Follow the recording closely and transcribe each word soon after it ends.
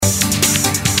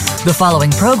The following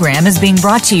program is being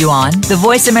brought to you on the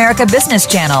Voice America Business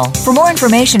Channel. For more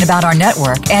information about our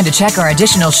network and to check our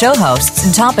additional show hosts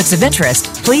and topics of interest,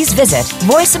 please visit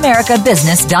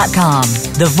voiceamericabusiness.com.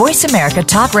 The Voice America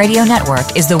Talk Radio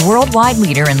Network is the worldwide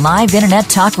leader in live Internet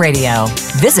talk radio.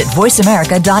 Visit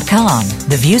voiceamerica.com.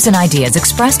 The views and ideas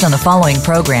expressed on the following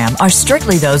program are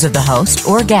strictly those of the host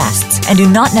or guests and do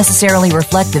not necessarily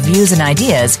reflect the views and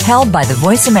ideas held by the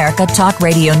Voice America Talk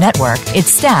Radio Network, its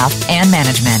staff, and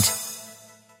management.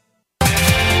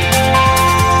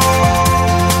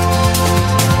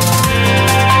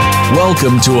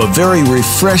 Welcome to a very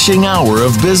refreshing hour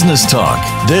of business talk.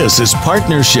 This is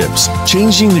Partnerships,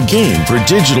 Changing the Game for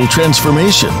Digital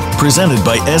Transformation, presented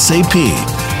by SAP.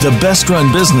 The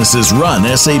best-run businesses run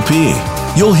SAP.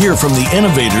 You'll hear from the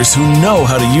innovators who know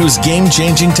how to use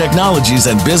game-changing technologies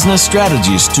and business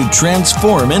strategies to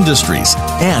transform industries.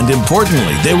 And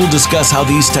importantly, they will discuss how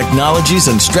these technologies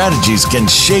and strategies can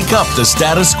shake up the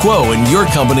status quo in your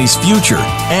company's future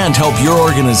and help your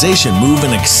organization move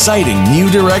in exciting new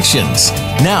directions.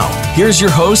 Now, here's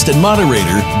your host and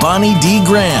moderator, Bonnie D.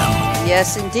 Graham.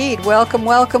 Yes, indeed. Welcome,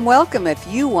 welcome, welcome. If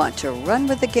you want to run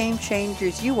with the game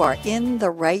changers, you are in the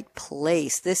right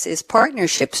place. This is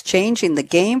Partnerships, Changing the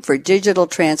Game for Digital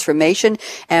Transformation.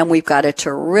 And we've got a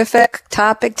terrific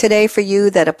topic today for you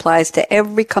that applies to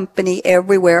every company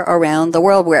everywhere around the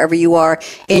world, wherever you are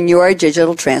in your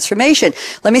digital transformation.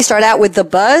 Let me start out with the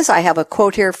buzz. I have a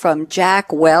quote here from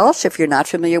Jack Welch. If you're not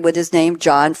familiar with his name,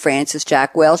 John Francis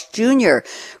Jack Welch Jr.,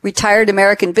 retired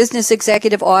American business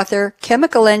executive, author,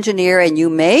 chemical engineer, and you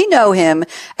may know him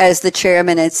as the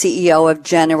chairman and CEO of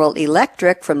General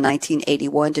Electric from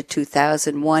 1981 to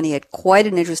 2001. He had quite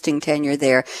an interesting tenure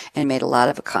there and made a lot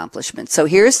of accomplishments. So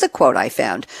here's the quote I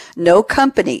found. No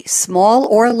company, small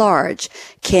or large,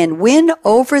 can win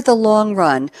over the long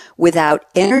run without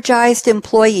energized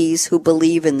employees who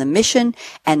believe in the mission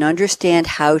and understand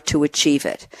how to achieve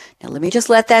it. Now, let me just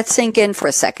let that sink in for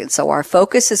a second. So our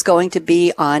focus is going to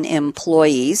be on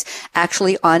employees,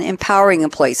 actually on empowering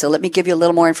employees. So let me give you a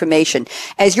little more information.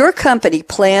 As your company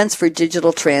plans for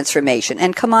digital transformation,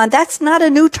 and come on, that's not a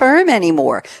new term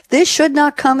anymore. This should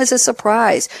not come as a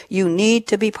surprise. You need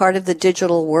to be part of the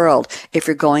digital world if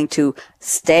you're going to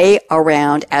stay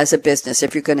around as a business,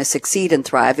 if you're going to succeed and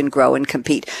thrive and grow and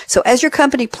compete. So as your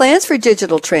company plans for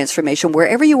digital transformation,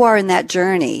 wherever you are in that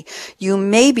journey, you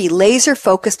may be laser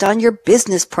focused on your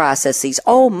business processes.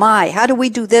 Oh my, how do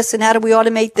we do this, and how do we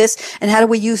automate this, and how do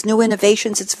we use new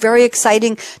innovations? It's very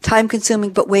exciting, time consuming,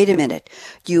 but wait a minute.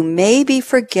 You may be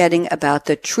forgetting about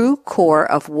the true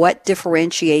core of what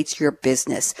differentiates your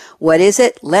business. What is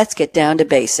it? Let's get down to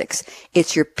basics.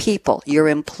 It's your people, your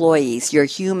employees, your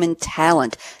human talent.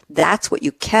 That's what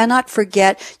you cannot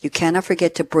forget. You cannot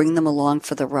forget to bring them along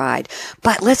for the ride.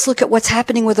 But let's look at what's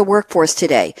happening with the workforce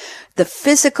today. The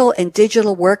physical and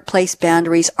digital workplace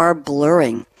boundaries are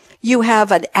blurring. You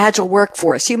have an agile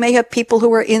workforce. You may have people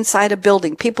who are inside a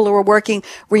building, people who are working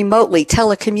remotely,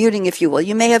 telecommuting, if you will.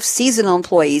 You may have seasonal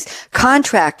employees,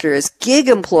 contractors, gig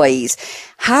employees.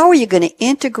 How are you going to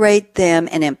integrate them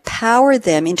and empower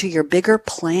them into your bigger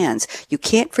plans? You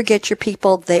can't forget your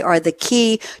people. They are the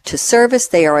key to service.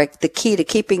 They are the key to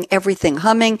keeping everything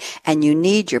humming, and you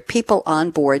need your people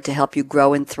on board to help you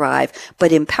grow and thrive.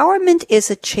 But empowerment is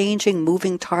a changing,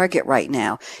 moving target right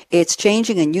now. It's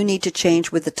changing, and you need to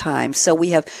change with the time. So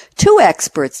we have two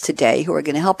experts today who are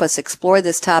going to help us explore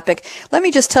this topic. Let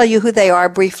me just tell you who they are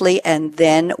briefly, and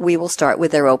then we will start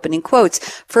with their opening quotes.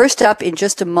 First up, in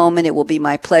just a moment, it will be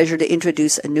my pleasure to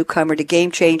introduce a newcomer to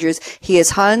Game Changers. He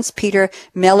is Hans-Peter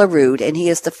Mellerud, and he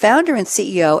is the founder and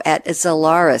CEO at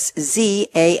Zalaris,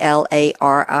 Z-A-L-A-R-I-S,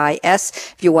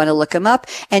 if you want to look him up.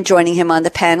 And joining him on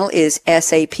the panel is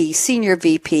SAP Senior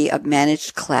VP of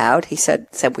Managed Cloud. He said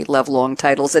we love long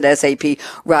titles at SAP,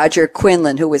 Roger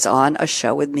Quinlan, who was on a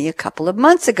show with me a couple of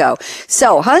months ago.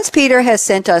 So Hans-Peter has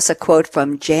sent us a quote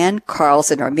from Jan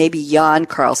Carlzon, or maybe Jan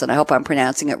Carlzon. I hope I'm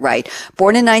pronouncing it right.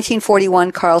 Born in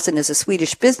 1941, Carlzon is a Swedish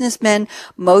businessman,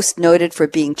 most noted for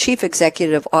being chief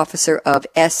executive officer of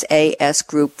SAS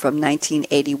Group from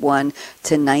 1981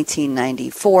 to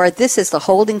 1994. This is the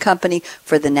holding company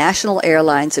for the national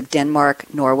airlines of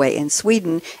Denmark, Norway, and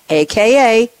Sweden,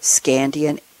 aka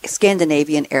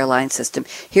Scandinavian Airline System.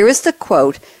 Here is the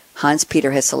quote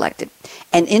Hans-Peter has selected.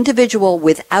 An individual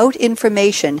without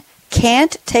information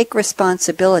can't take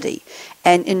responsibility.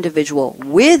 An individual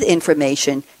with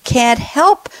information can't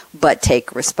help but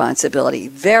take responsibility.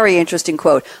 Very interesting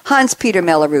quote. Hans-Peter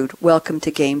Mellerud, welcome to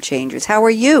Game Changers. How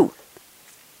are you?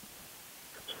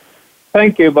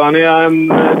 Thank you, Bonnie. I'm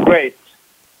great.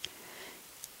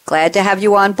 Glad to have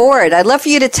you on board. I'd love for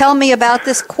you to tell me about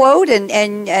this quote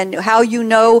and how you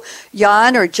know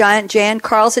Jan or Jan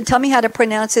Carlzon. Tell me how to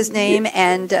pronounce his name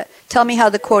and tell me how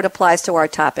the quote applies to our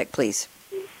topic, please.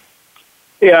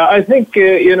 Yeah, I think,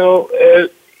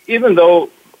 even though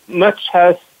much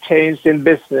has changed in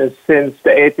business since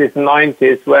the 80s and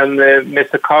 90s when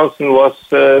Mr. Carlzon was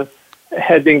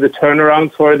heading the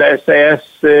turnaround for the SAS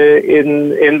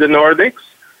in the Nordics,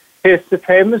 his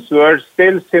famous words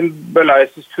still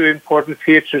symbolizes two important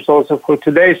features also for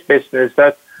today's business.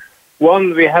 That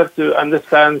one, we have to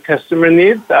understand customer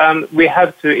needs and we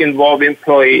have to involve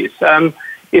employees. And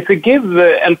if we give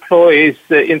employees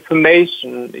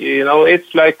information,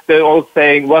 it's like the old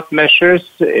saying, what measures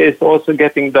is also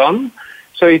getting done.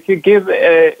 So if you give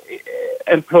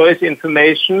employees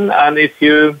information and if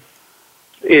you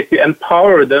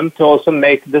empower them to also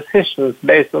make decisions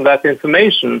based on that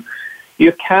information,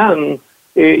 you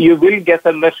will get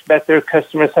a much better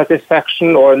customer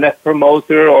satisfaction or net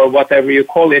promoter or whatever you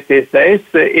call it these days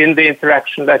in the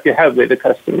interaction that you have with the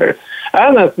customer.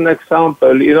 And as an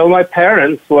example, my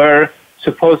parents were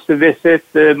supposed to visit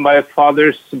my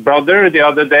father's brother the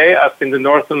other day up in the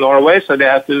north of Norway, so they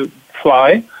had to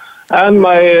fly. And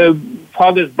my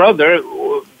father's brother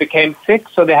became sick,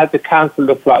 so they had to cancel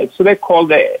the flight. So they called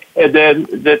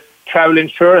the travel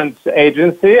insurance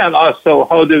agency and asked, so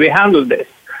how do we handle this?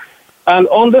 And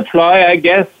on the fly, I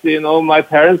guess, my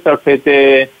parents are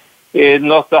pretty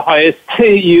not the highest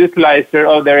utilizer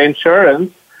of their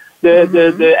insurance.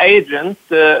 The agent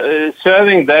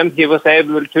serving them, he was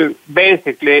able to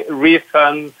basically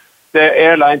refund the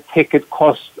airline ticket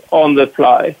cost on the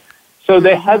fly. So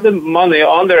they had the money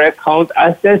on their account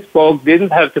as they spoke,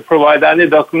 didn't have to provide any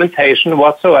documentation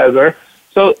whatsoever.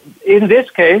 So in this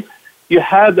case, you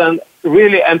had a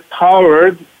really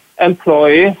empowered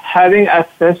employee having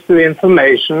access to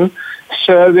information,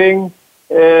 serving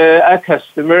a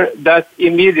customer that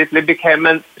immediately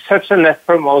became such a net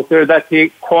promoter that he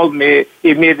called me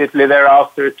immediately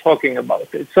thereafter talking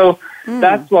about it. So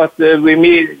that's what we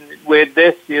mean with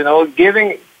this,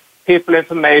 giving people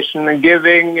information and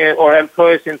giving or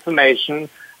employees information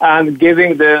and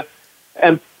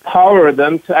empower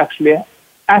them to actually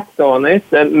act on it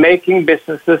and making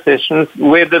business decisions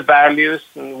with the values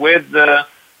and with the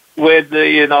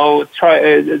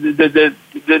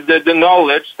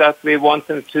knowledge that we want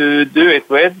them to do it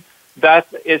with. That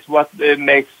is what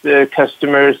makes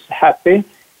customers happy,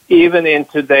 even in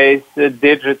today's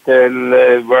digital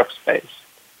workspace.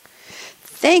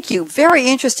 Thank you. Very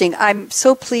interesting. I'm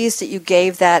so pleased that you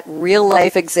gave that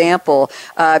real-life example.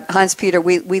 Hans-Peter,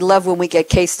 we love when we get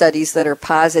case studies that are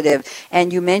positive.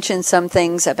 And you mentioned some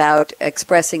things about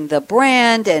expressing the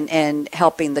brand and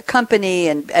helping the company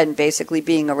and basically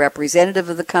being a representative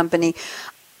of the company.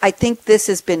 I think this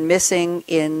has been missing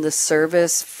in the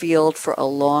service field for a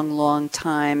long, long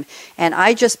time. And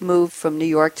I just moved from New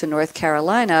York to North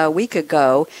Carolina a week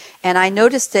ago, and I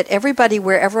noticed that everybody,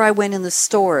 wherever I went in the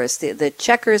stores, the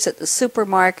checkers at the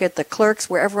supermarket, the clerks,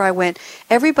 wherever I went,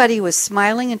 everybody was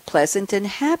smiling and pleasant and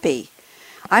happy.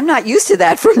 I'm not used to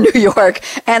that from New York.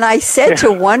 And I said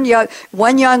to one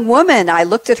young woman, I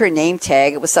looked at her name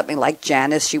tag. It was something like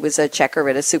Janice. She was a checker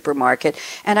at a supermarket.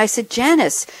 And I said,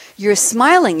 Janice, you're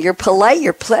smiling, you're polite,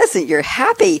 you're pleasant, you're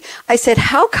happy. I said,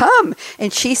 how come?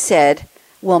 And she said,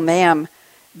 well, ma'am,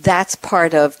 that's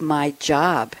part of my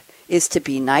job, is to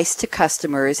be nice to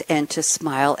customers and to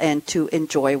smile and to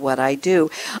enjoy what I do.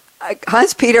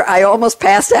 Hans-Peter, I almost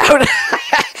passed out.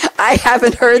 I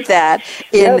haven't heard that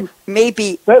in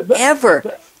maybe ever.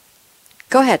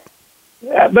 Go ahead.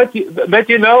 Yeah, but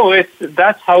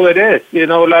that's how it is.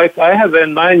 Like I have a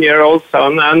 9-year-old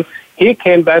son, and he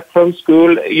came back from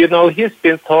school. He's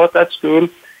been taught at school,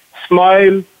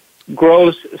 smile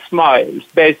grows smiles,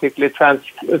 basically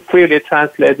freely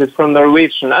translated from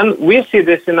Norwegian. And we see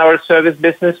this in our service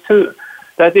business too,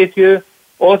 that if you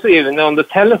also even on the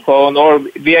telephone or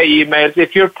via emails,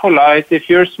 if you're polite, if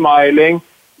you're smiling,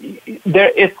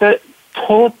 it's a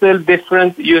total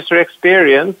different user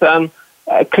experience. And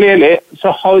clearly,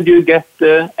 so how do you get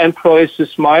the employees to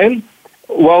smile?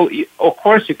 Well, of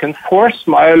course, you can force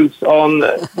smiles on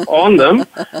them,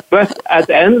 but at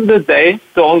the end of the day,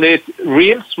 the only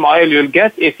real smile you'll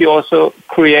get if you also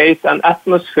create an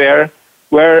atmosphere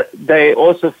where they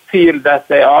also feel that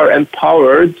they are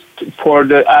empowered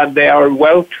they are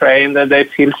well trained and they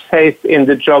feel safe in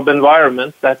the job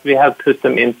environment that we have put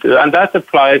them into. And that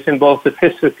applies in both the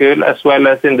physical as well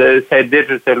as in the, say,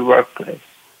 digital workplace.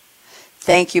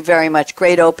 Thank you very much.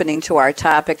 Great opening to our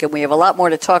topic, and we have a lot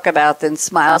more to talk about than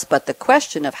smiles, but the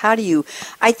question of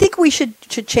I think we should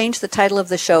change the title of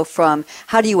the show from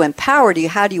how do you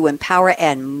empower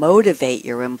and motivate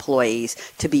your employees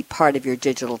to be part of your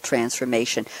digital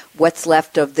transformation? What's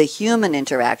left of the human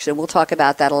interaction? We'll talk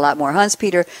about that a lot more.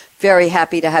 Hans-Peter, very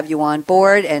happy to have you on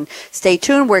board, and stay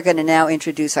tuned. We're going to now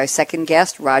introduce our second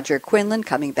guest, Roger Quinlan,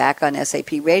 coming back on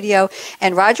SAP Radio.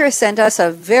 And Roger sent us a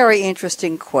very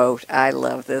interesting quote. I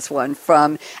love this one,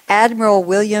 from Admiral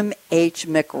William H.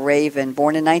 McRaven,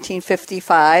 born in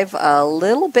 1955, a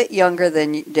little bit younger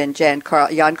than Jan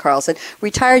Carlzon,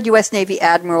 retired U.S. Navy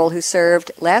admiral who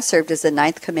last served as the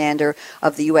 9th commander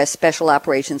of the U.S. Special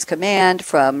Operations Command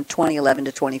from 2011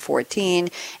 to 2014,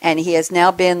 and he has now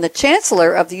been the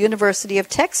chancellor of the University of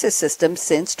Texas system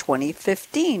since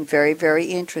 2015. Very, very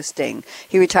interesting.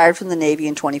 He retired from the Navy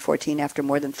in 2014 after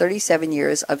more than 37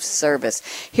 years of service.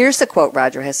 Here's the quote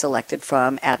Roger has selected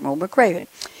from Admiral McRaven.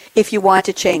 If you want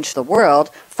to change the world,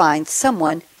 find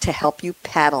someone to help you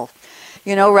paddle.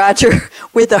 You know, Roger,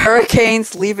 with the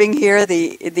hurricanes leaving here,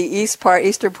 the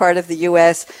eastern part of the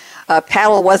U.S.,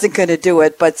 paddle wasn't going to do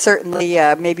it, but certainly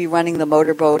maybe running the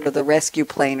motorboat or the rescue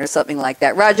plane or something like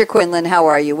that. Roger Quinlan, how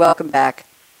are you? Welcome back.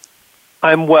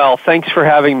 I'm well. Thanks for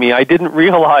having me. I didn't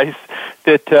realize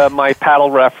that my paddle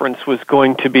reference was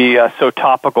going to be so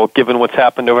topical given what's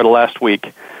happened over the last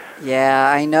week.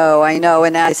 Yeah, I know.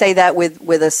 And I say that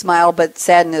with a smile, but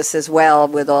sadness as well,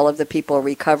 with all of the people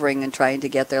recovering and trying to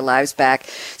get their lives back.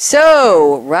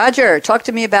 So, Roger, talk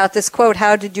to me about this quote.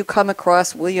 How did you come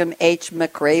across William H.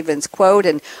 McRaven's quote,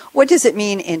 and what does it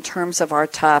mean in terms of our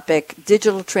topic,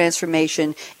 digital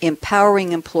transformation,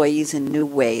 empowering employees in new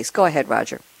ways? Go ahead,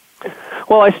 Roger.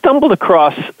 Well, I stumbled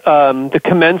across the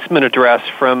commencement address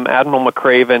from Admiral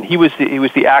McRaven. He was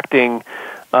the acting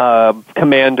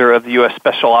commander of the U.S.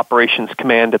 Special Operations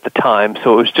Command at the time,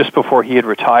 so it was just before he had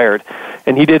retired.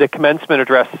 And he did a commencement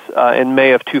address in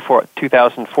May of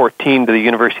 2014 to the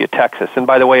University of Texas. And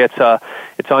by the way, it's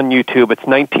on YouTube. It's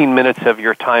 19 minutes of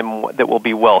your time that will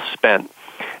be well spent.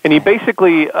 And he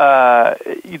basically,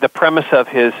 the premise of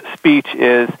his speech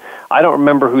is, I don't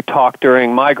remember who talked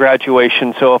during my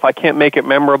graduation, so if I can't make it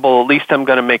memorable, at least I'm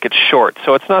going to make it short.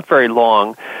 So it's not very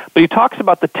long. But he talks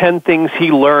about the 10 things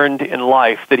he learned in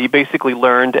life that he basically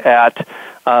learned at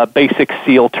basic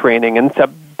SEAL training. And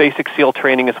basic SEAL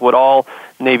training is what all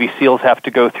Navy SEALs have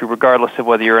to go through, regardless of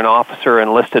whether you're an officer or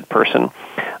enlisted person.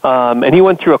 And he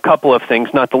went through a couple of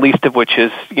things, not the least of which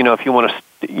is, if you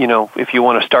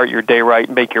want to start your day right,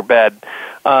 make your bed.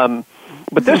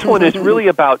 But this one is really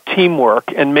about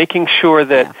teamwork and making sure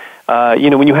that,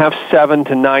 when you have 7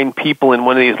 to 9 people in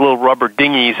one of these little rubber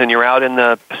dinghies and you're out in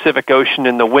the Pacific Ocean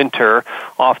in the winter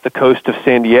off the coast of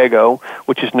San Diego,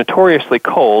 which is notoriously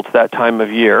cold that time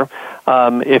of year,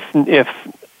 if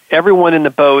everyone in the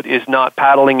boat is not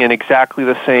paddling in exactly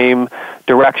the same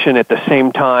direction at the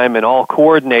same time and all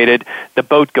coordinated, the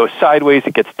boat goes sideways,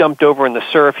 it gets dumped over in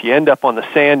the surf, you end up on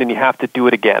the sand, and you have to do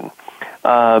it again.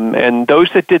 And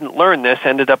those that didn't learn this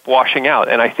ended up washing out.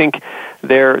 And I think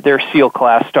their SEAL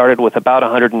class started with about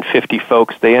 150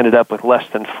 folks. They ended up with less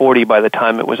than 40 by the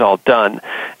time it was all done.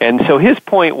 And so his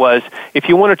point was, if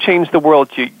you want to change the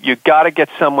world, you got to get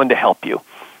someone to help you.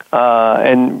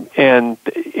 And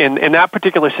in that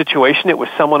particular situation, it was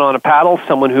someone on a paddle,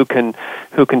 someone who can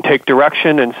take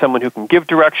direction, and someone who can give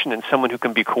direction, and someone who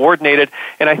can be coordinated.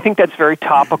 And I think that's very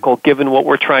topical given what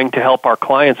we're trying to help our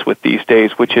clients with these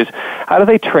days, which is how do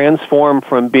they transform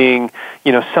from being,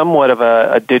 somewhat of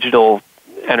a digital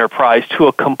enterprise to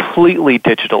a completely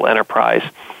digital enterprise.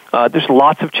 There's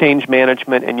lots of change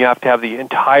management, and you have to have the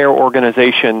entire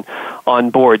organization on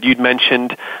board. You'd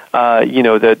mentioned,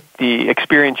 the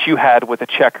experience you had with a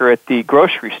checker at the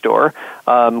grocery store.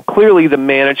 Clearly, the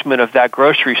management of that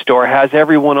grocery store has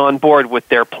everyone on board with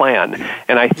their plan.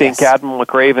 And I think yes. Admiral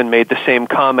McRaven made the same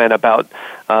comment about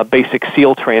basic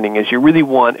SEAL training, is you really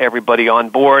want everybody on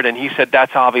board. And he said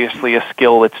that's obviously a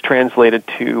skill that's translated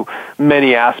to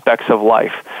many aspects of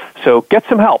life. So get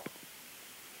some help.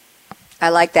 I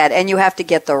like that. And you have to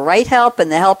get the right help,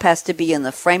 and the help has to be in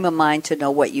the frame of mind to know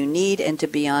what you need and to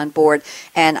be on board.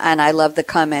 And I love the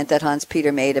comment that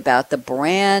Hans-Peter made about the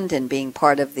brand and being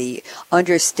part of the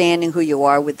understanding who you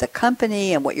are with the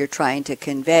company and what you're trying to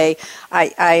convey.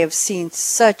 I have seen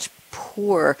such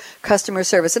poor customer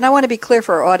service. And I want to be clear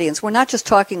for our audience, we're not just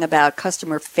talking about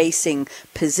customer-facing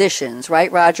positions,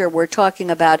 right, Roger? We're talking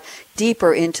about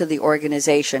deeper into the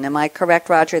organization. Am I correct,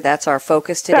 Roger? That's our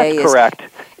focus today. That's correct.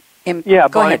 Yeah,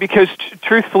 Bonnie, because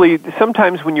truthfully,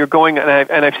 sometimes when you're going, and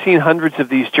I've seen hundreds of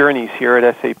these journeys here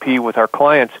at SAP with our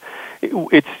clients,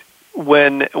 it's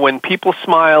when people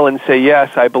smile and say,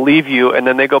 yes, I believe you, and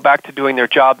then they go back to doing their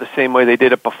job the same way they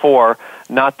did it before,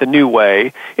 not the new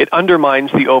way, it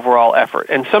undermines the overall effort.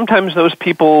 And sometimes those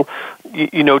people,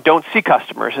 don't see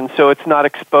customers, and so it's not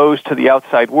exposed to the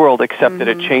outside world, except that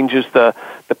it changes the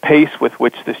pace with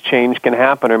which this change can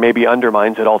happen, or maybe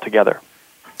undermines it altogether.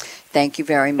 Thank you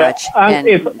very much.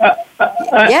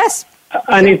 Yes.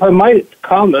 And if I might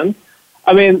comment,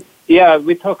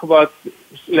 we talk about,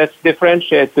 let's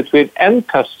differentiate between end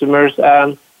customers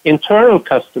and internal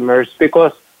customers,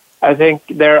 because I think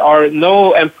there are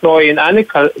no employee in any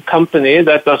company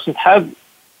that doesn't have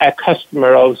a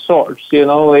customer of sorts.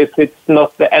 If it's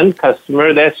not the end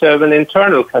customer, they serve an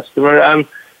internal customer.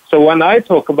 So when I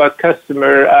talk about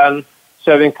customer and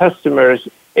serving customers,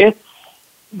 it's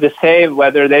the same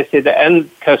whether they see the end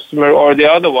customer or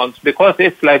the other ones, because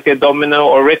it's like a domino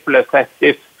or ripple effect.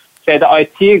 If, say, the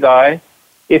IT guy,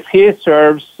 if he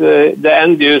serves the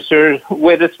end user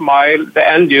with a smile, the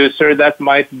end user that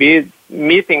might be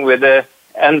meeting with the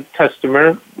end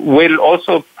customer will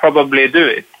also probably do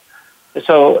it.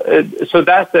 So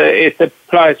that it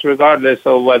applies regardless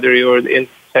of whether you're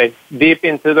deep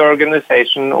into the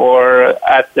organization or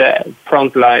at the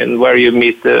front line where you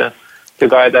meet the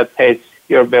guy that pays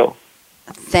your bill.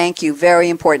 Thank you. Very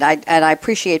important. I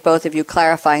appreciate both of you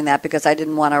clarifying that, because I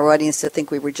didn't want our audience to think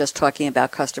we were just talking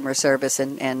about customer service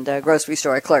and grocery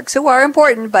store clerks, who are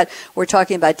important, but we're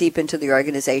talking about deep into the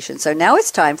organization. So now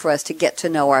it's time for us to get to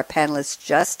know our panelists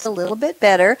just a little bit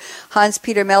better.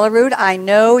 Hans-Peter Mellerud, I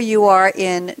know you are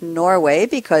in Norway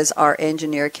because our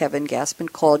engineer Kevin Gaspin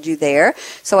called you there.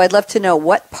 So I'd love to know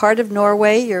what part of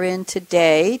Norway you're in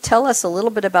today. Tell us a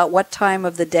little bit about what time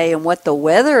of the day and what the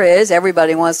weather is.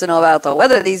 Everybody wants to know about the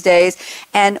weather these days.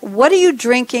 And what are you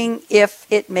drinking if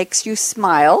it makes you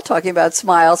smile? Talking about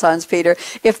smiles, Hans-Peter.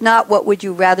 If not, what would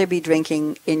you rather be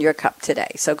drinking in your cup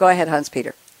today? So go ahead,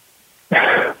 Hans-Peter.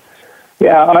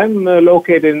 Yeah, I'm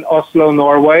located in Oslo,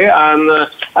 Norway, and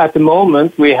at the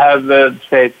moment we have,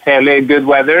 fairly good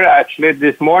weather. Actually,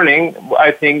 this morning,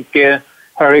 I think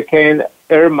Hurricane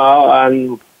Irma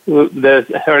and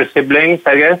her siblings,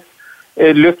 I guess,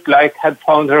 it looked like had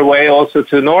found her way also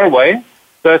to Norway.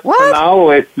 But for now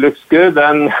it looks good,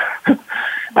 and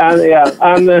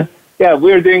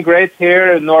we're doing great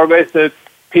here. Norway is a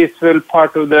peaceful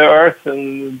part of the earth,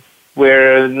 and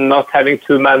we're not having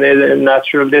too many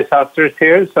natural disasters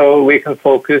here, so we can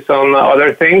focus on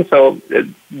other things. So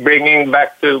bringing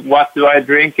back to what do I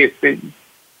drink if it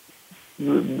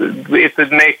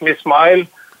makes me smile,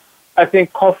 I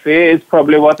think coffee is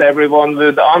probably what everyone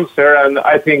would answer, and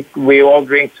I think we all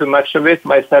drink too much of it,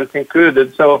 myself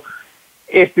included. So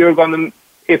if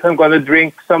I'm gonna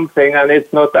drink something and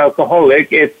it's not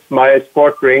alcoholic, it's my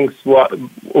sport drinks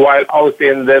while out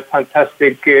in the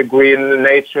fantastic green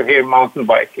nature here, mountain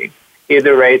biking,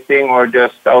 either racing or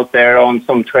just out there on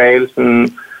some trails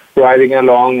and riding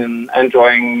along and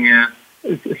enjoying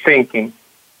thinking.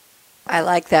 I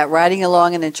like that, riding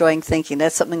along and enjoying thinking.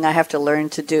 That's something I have to learn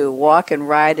to do, walk and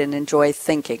ride and enjoy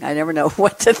thinking. I never know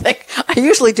what to think. I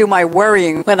usually do my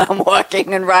worrying when I'm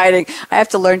walking and riding. I have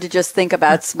to learn to just think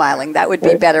about smiling. That would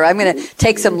be better. I'm going to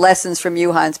take some lessons from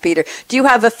you, Hans-Peter. Do you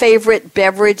have a favorite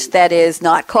beverage that is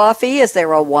not coffee? Is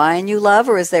there a wine you love,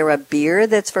 or is there a beer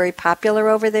that's very popular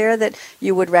over there that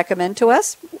you would recommend to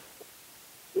us?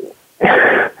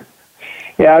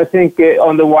 Yeah, I think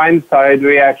on the wine side,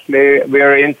 we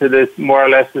are into this more or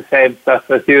less the same stuff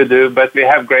as you do, but we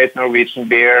have great Norwegian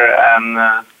beer, and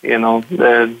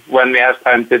when we have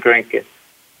time to drink it.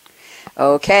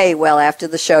 Okay, well, after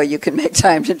the show, you can make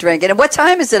time to drink it. And what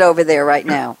time is it over there right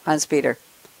now, Hans-Peter?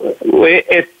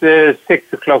 It's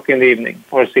 6 o'clock in the evening,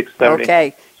 or 6:30.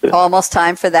 Okay. Almost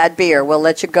time for that beer. We'll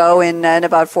let you go in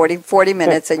about 40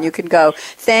 minutes, and you can go.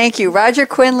 Thank you. Roger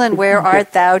Quinlan, where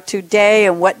art thou today,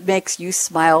 and what makes you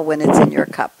smile when it's in your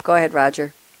cup? Go ahead,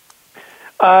 Roger.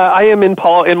 I am in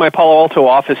my Palo Alto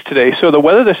office today. So the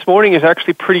weather this morning is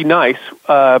actually pretty nice,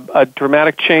 a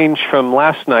dramatic change from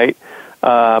last night.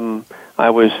 I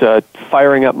was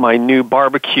firing up my new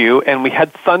barbecue, and we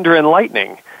had thunder and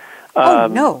lightning,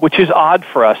 which is odd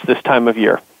for us this time of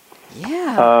year.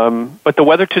 Yeah. But the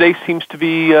weather today seems to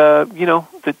be,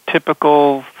 the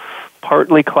typical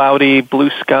partly cloudy, blue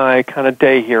sky kind of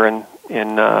day here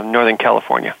in Northern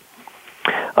California.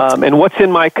 And what's in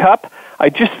my cup? I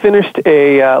just finished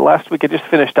last week I just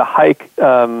finished a hike,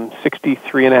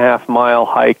 63.5 mile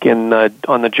hike on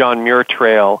the John Muir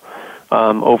Trail,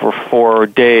 over 4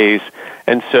 days.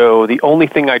 And so the only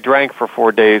thing I drank for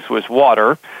 4 days was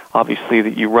water, obviously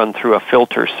that you run through a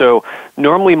filter. So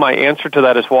normally my answer to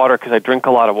that is water, because I drink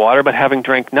a lot of water, but having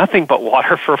drank nothing but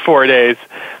water for 4 days,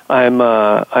 I'm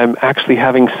actually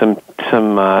having some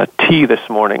some tea this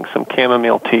morning, some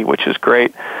chamomile tea, which is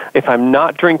great. If I'm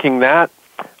not drinking that,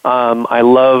 I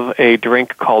love a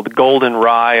drink called Golden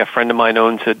Rye. A friend of mine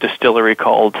owns a distillery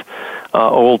called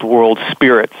Old World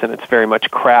Spirits, and it's very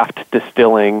much craft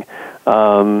distilling.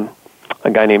 A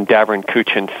guy named Davrin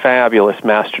Kuchin, fabulous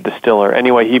master distiller.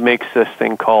 Anyway, he makes this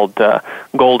thing called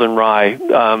Golden Rye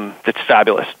that's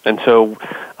fabulous. And so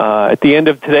at the end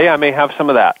of today, I may have some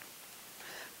of that.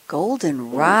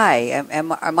 Golden Rye.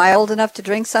 Am I old enough to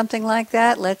drink something like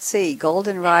that? Let's see.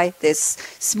 Golden Rye. This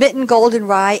Smitten Golden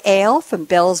Rye Ale from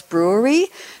Bell's Brewery.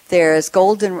 There's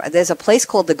a place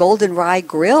called the Golden Rye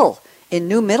Grill in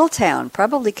New Middletown,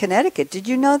 probably Connecticut. Did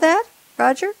you know that,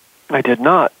 Roger? I did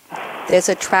not. There's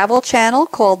a travel channel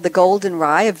called The Golden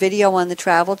Rye, a video on the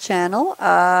travel channel.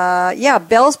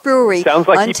 Bell's Brewery. Sounds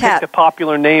like he picked a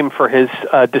popular name for his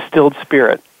distilled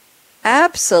spirit.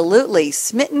 Absolutely.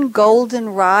 Smitten Golden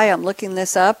Rye. I'm looking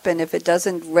this up, and if it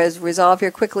doesn't resolve here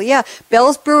quickly,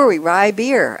 Bell's Brewery, Rye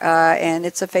Beer, and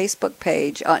it's a Facebook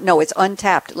page. No, it's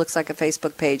Untapped. It looks like a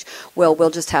Facebook page. Well,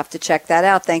 we'll just have to check that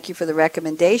out. Thank you for the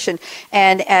recommendation.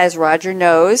 And as Roger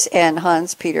knows, and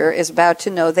Hans-Peter is about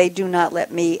to know, they do not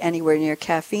let me anywhere near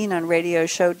caffeine on radio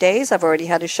show days. I've already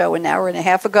had a show an hour and a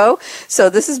half ago,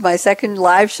 so this is my second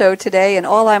live show today, and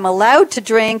all I'm allowed to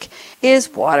drink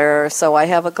is water. So I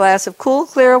have a glass of cool,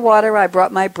 clear water. I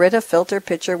brought my Brita filter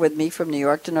pitcher with me from New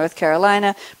York to North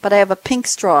Carolina, but I have a pink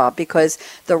straw because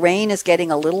the rain is getting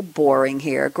a little boring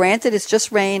here. Granted, it's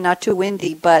just rain, not too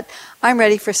windy, but I'm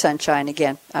ready for sunshine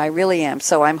again. I really am.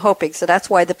 So I'm hoping. So that's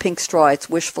why the pink straw. It's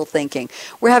wishful thinking.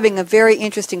 We're having a very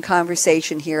interesting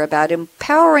conversation here about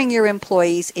empowering your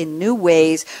employees in new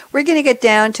ways. We're going to get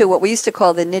down to what we used to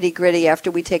call the nitty-gritty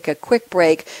after we take a quick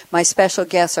break. My special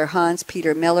guests are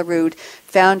Hans-Peter Mellerud,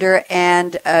 founder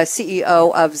and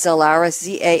CEO of Zalaris,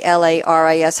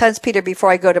 Zalaris. Hans-Peter,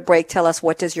 before I go to break, tell us,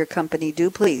 what does your company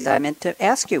do, please? I meant to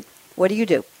ask you. What do you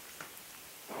do?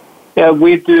 Yeah,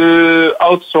 we do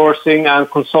outsourcing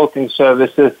and consulting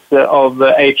services of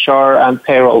the HR and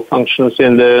payroll functions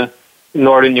in the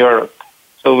Northern Europe.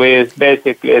 So we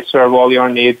basically serve all your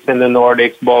needs in the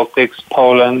Nordics, Baltics,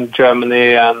 Poland,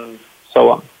 Germany, and so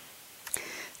on.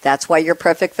 That's why you're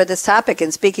perfect for this topic.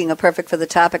 And speaking of perfect for the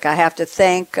topic, I have to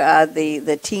thank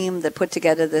the team that put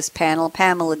together this panel.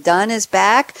 Pamela Dunn is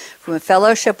back from a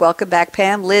fellowship. Welcome back,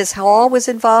 Pam. Liz Hall was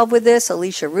involved with this,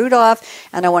 Alicia Rudolph.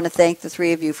 And I want to thank the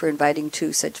three of you for inviting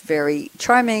two such very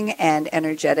charming and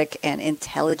energetic and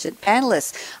intelligent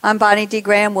panelists. I'm Bonnie D.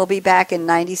 Graham. We'll be back in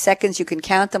 90 seconds. You can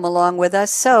count them along with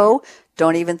us. So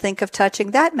don't even think of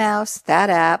touching that mouse, that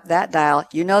app, that dial.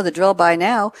 You know the drill by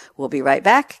now. We'll be right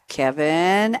back.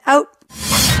 Kevin out.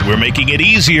 We're making it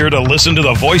easier to listen to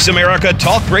the Voice America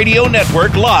Talk Radio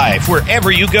Network live wherever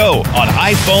you go on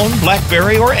iPhone,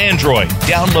 BlackBerry, or Android.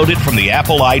 Download it from the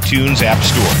Apple iTunes App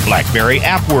Store, BlackBerry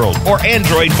App World, or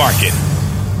Android Market.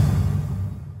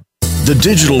 The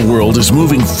digital world is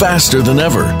moving faster than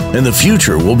ever, and the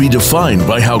future will be defined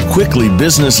by how quickly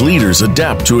business leaders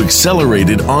adapt to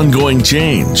accelerated ongoing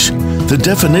change. The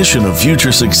definition of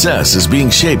future success is being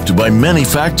shaped by many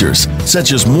factors,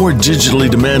 such as more digitally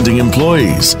demanding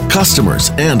employees,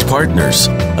 customers, and partners,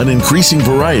 an increasing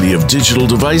variety of digital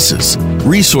devices,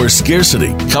 resource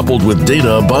scarcity coupled with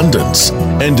data abundance,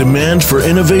 and demand for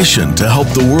innovation to help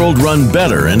the world run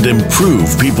better and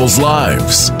improve people's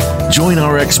lives. Join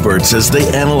our experts as they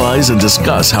analyze and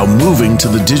discuss how moving to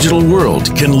the digital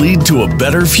world can lead to a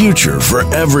better future for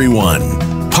everyone.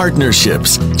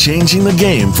 Partnerships, Changing the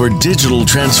Game for Digital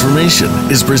Transformation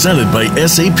is presented by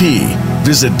SAP.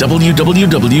 Visit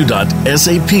www.sap.com.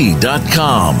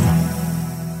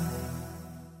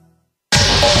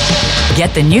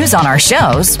 Get the news on our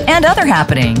shows and other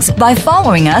happenings by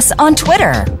following us on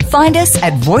Twitter. Find us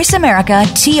at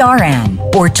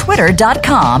VoiceAmericaTRN or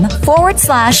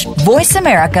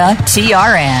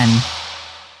twitter.com/VoiceAmericaTRN.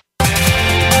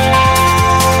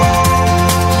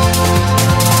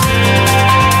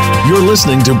 You're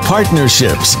listening to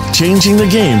Partnerships, Changing the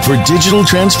Game for Digital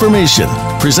Transformation,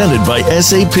 presented by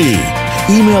SAP.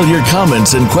 Email your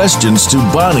comments and questions to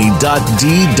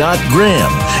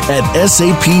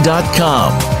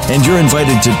bonnie.d.graham@sap.com. And you're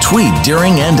invited to tweet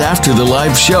during and after the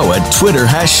live show at Twitter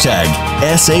 #SAPRADIO.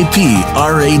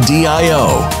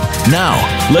 Now,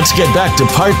 let's get back to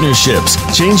Partnerships,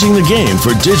 Changing the Game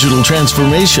for Digital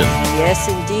Transformation. Yes,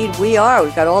 indeed, we are.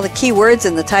 We've got all the key words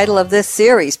in the title of this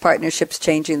series, Partnerships,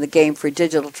 Changing the Game for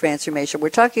Digital Transformation. We're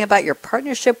talking about your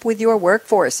partnership with your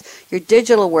workforce, your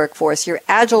digital workforce, your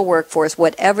agile workforce,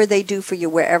 whatever they do for you,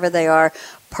 wherever they are.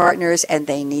 partners, and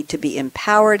they need to be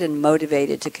empowered and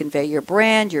motivated to convey your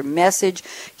brand, your message,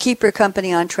 keep your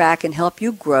company on track, and help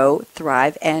you grow,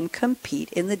 thrive, and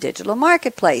compete in the digital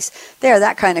marketplace. There,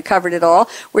 that kind of covered it all.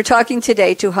 We're talking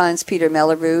today to Hans-Peter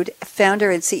Mellerud,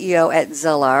 founder and CEO at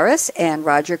Zalaris, and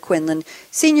Roger Quinlan,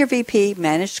 Senior VP,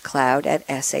 Managed Cloud at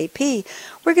SAP.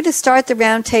 We're going to start the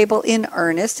roundtable in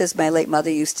earnest, as my late mother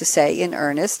used to say, in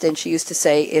earnest. And she used to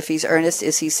say, if he's earnest,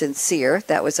 is he sincere?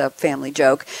 That was a family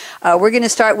joke. We're going to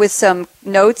start with some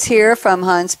notes here from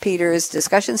Hans-Peter's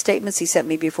discussion statements he sent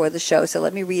me before the show. So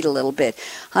let me read a little bit.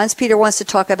 Hans-Peter wants to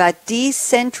talk about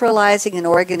decentralizing an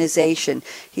organization.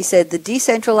 He said the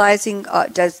decentralization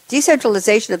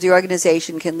of the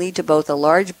organization can lead to both a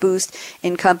large boost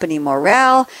in company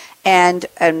morale and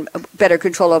better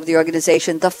control over the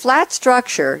organization. The flat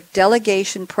structure,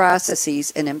 delegation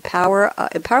processes, and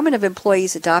empowerment of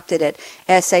employees adopted at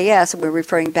SAS, and we're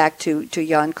referring back to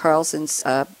Jan Carlzon's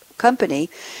company,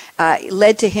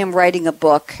 led to him writing a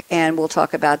book, and we'll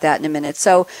talk about that in a minute.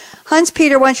 So,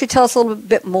 Hans-Peter, why don't you tell us a little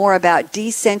bit more about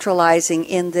decentralizing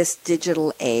in this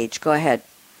digital age? Go ahead.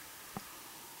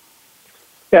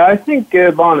 Yeah, I think,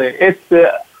 Bonnie,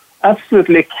 it's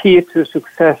absolutely key to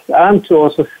success and to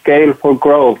also scale for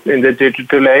growth in the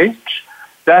digital age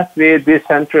that we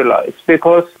decentralize,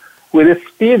 because with the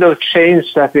speed of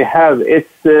change that we have,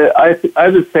 it's I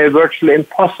would say virtually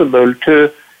impossible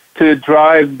to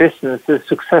drive businesses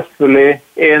successfully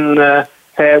in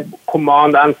say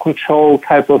command and control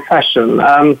type of fashion,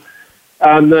 and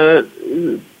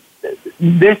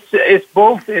this is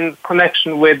both in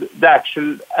connection with the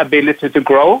actual ability to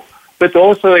grow, but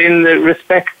also in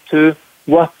respect to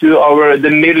what do the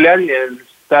millennials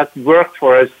that work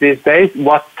for us these days,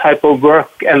 what type of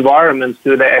work environments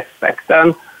do they expect?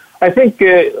 And I think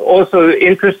also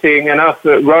interesting enough,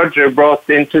 Roger brought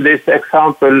into this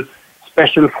example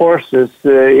special forces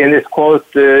in his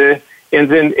quote in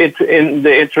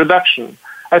the introduction.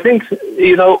 I think,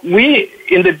 we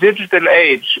in the digital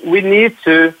age, we need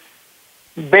to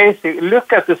basically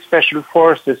look at the special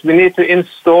forces. We need to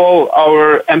install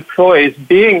our employees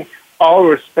being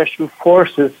our special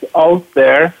forces out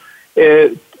there,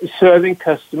 serving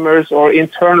customers or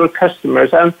internal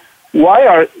customers. And why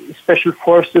are special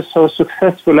forces so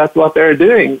successful at what they're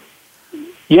doing?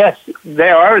 Yes, they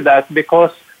are that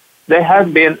because they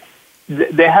have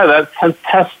a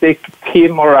fantastic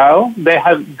team morale. They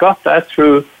have got that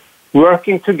through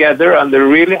working together under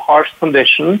really harsh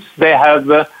conditions. They have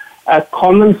a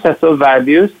common set of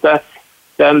values that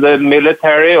then the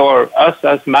military or us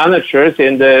as managers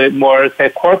in the more, say,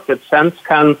 corporate sense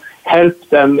can help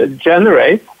them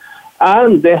generate.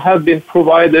 And they have been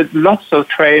provided lots of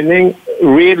training,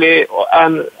 really,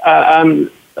 and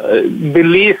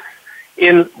belief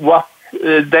in what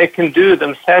they can do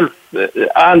themselves,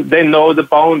 and they know the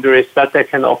boundaries that they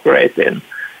can operate in.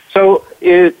 So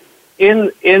in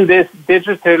this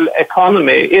digital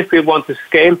economy, if we want to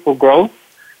scale for growth,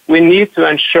 we need to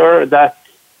ensure that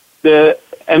the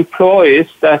employees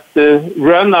that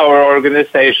run our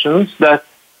organizations, that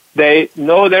they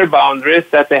know their boundaries,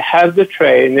 that they have the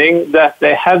training, that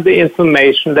they have the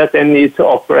information that they need to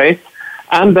operate,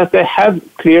 and that they have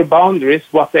clear boundaries,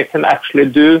 what they can actually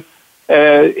do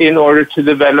in order to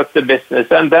develop the business.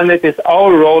 And then it is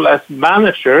our role as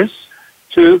managers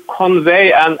to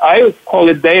convey, and I would call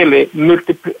it daily,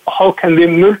 how can we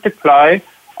multiply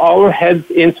our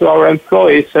heads into our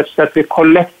employees such that we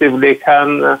collectively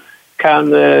can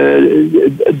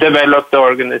develop the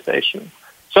organization.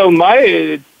 So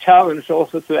my challenge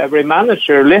also to every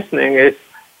manager listening is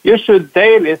you should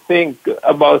daily think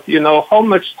about, how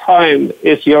much time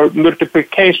is your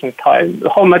multiplication time?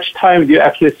 How much time do you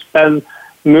actually spend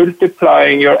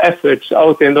multiplying your efforts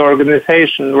out in the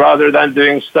organization rather than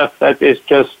doing stuff that is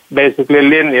just basically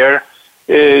linear,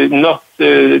 not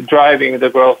driving the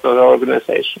growth of the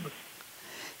organization?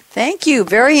 Thank you.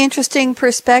 Very interesting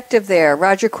perspective there.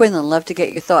 Roger Quinlan, love to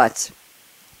get your thoughts.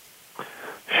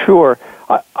 Sure.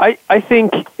 I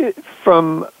think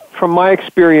from my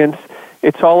experience,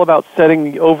 it's all about setting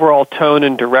the overall tone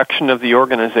and direction of the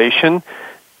organization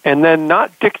and then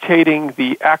not dictating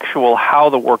the actual how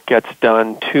the work gets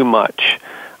done too much.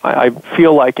 I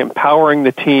feel like empowering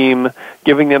the team,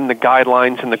 giving them the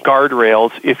guidelines and the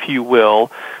guardrails, if you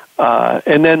will,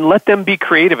 and then let them be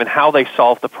creative in how they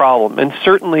solve the problem. And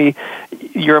certainly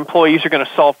your employees are going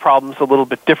to solve problems a little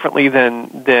bit differently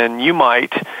than you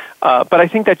might, but I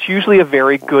think that's usually a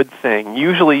very good thing.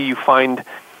 Usually you find,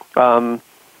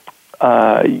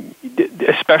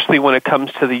 especially when it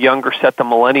comes to the younger set, the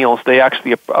millennials, they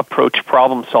actually approach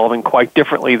problem solving quite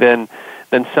differently than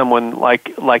someone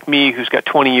like me who's got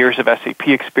 20 years of SAP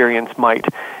experience might.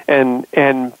 And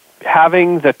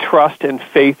having the trust and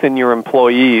faith in your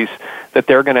employees that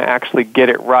they're going to actually get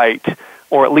it right,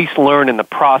 or at least learn in the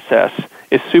process,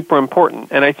 is super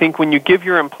important. And I think when you give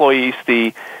your employees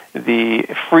the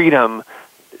freedom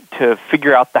to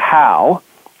figure out the how,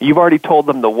 you've already told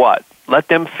them the what. Let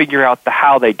them figure out the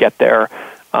how they get there.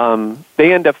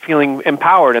 They end up feeling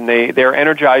empowered, and they're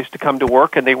energized to come to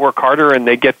work, and they work harder, and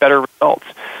they get better results.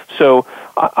 So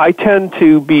I tend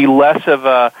to be less of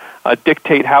a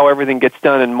dictate how everything gets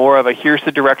done and more of a here's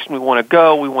the direction we want to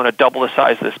go. We want to double the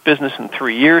size of this business in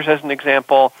 3 years, as an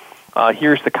example.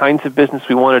 Here's the kinds of business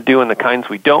we want to do and the kinds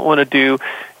we don't want to do.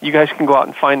 You guys can go out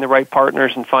and find the right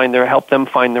partners and help them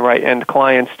find the right end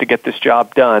clients to get this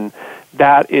job done.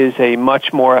 That is a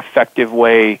much more effective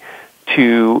way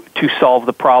to solve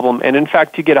the problem. And in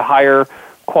fact, you get a higher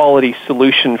quality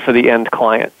solution for the end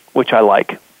client, which I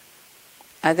like.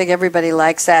 I think everybody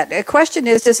likes that. The question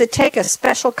is, does it take a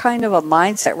special kind of a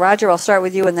mindset? Roger, I'll start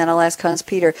with you, and then I'll ask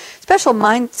Hans-Peter. Special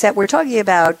mindset, we're talking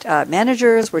about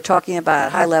managers, we're talking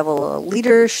about high-level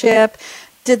leadership.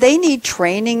 Do they need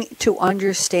training to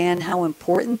understand how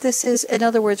important this is? In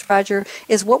other words, Roger,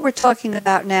 is what we're talking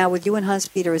about now with you and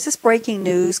Hans-Peter, is this breaking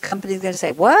news? Companies going to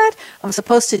say, what? I'm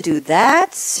supposed to do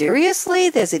that?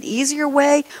 Seriously? There's an easier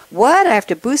way? What? I have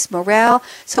to boost morale?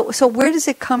 So where does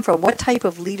it come from? What type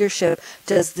of leadership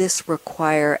does this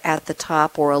require at the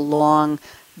top or along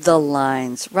the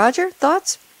lines? Roger,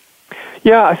 thoughts?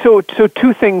 Yeah, so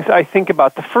two things I think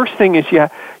about. The first thing is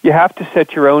you have to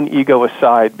set your own ego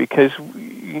aside, because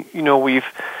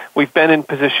we've been in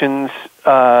positions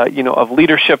of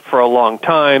leadership for a long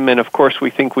time, and of course we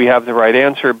think we have the right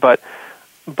answer, but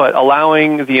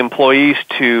allowing the employees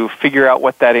to figure out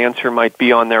what that answer might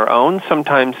be on their own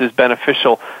sometimes is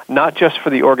beneficial, not just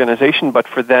for the organization, but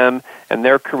for them and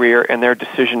their career and their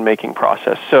decision-making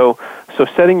process. So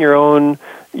setting your own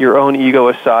ego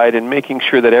aside and making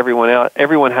sure that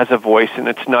everyone has a voice, and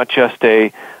it's not just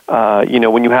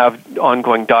when you have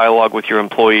ongoing dialogue with your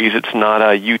employees, it's not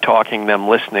a you talking, them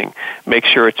listening. Make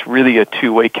sure it's really a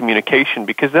two-way communication,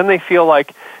 because then they feel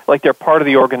like they're part of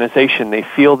the organization. They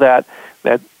feel that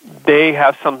they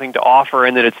have something to offer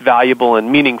and that it's valuable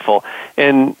and meaningful.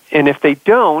 And if they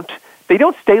don't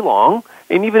stay long.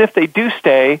 And even if they do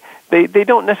stay, they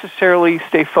don't necessarily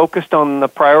stay focused on the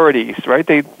priorities, right?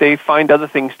 They find other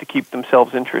things to keep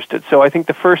themselves interested. So I think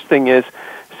the first thing is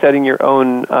setting your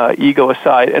own ego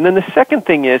aside. And then the second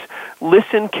thing is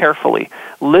listen carefully.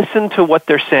 Listen to what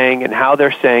they're saying and how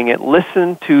they're saying it.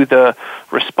 Listen to the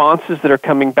responses that are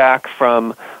coming back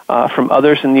from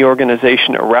others in the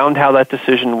organization around how that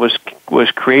decision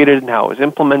was created and how it was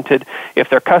implemented. If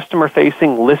they're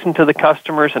customer-facing, listen to the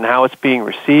customers and how it's being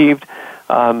received.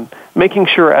 Making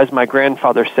sure, as my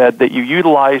grandfather said, that you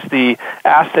utilize the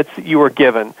assets that you were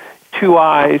given: 2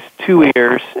 eyes, 2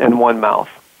 ears, and 1 mouth.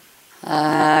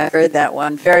 I heard that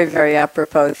one. Very, very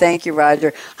apropos. Thank you,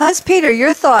 Roger. Hans-Peter,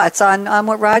 your thoughts on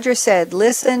what Roger said.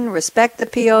 Listen, respect the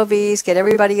POVs, get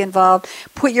everybody involved,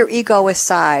 put your ego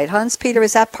aside. Hans-Peter,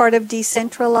 is that part of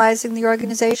decentralizing the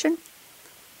organization?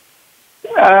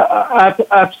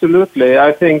 Absolutely.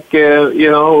 I think that's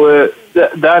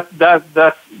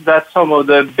some of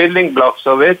the building blocks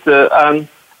of it. And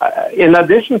in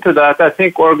addition to that, I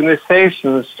think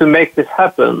organizations, to make this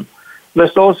happen,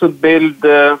 must also build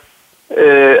a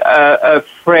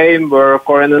framework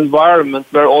or an environment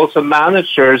where also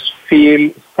managers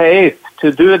feel safe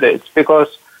to do this.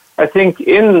 Because I think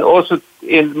in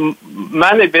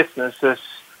many businesses,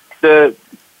 the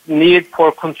need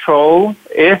for control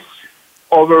is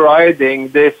overriding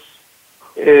this.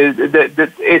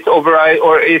 It's override,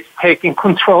 or it's taking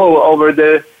control over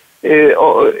the.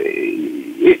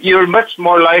 You're much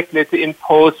more likely to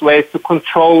impose ways to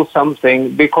control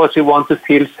something because you want to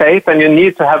feel safe, and you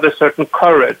need to have a certain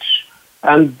courage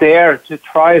and dare to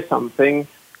try something.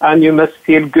 And you must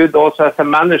feel good also as a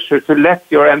manager to let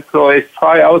your employees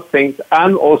try out things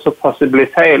and also possibly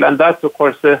fail. And that's, of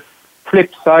course, the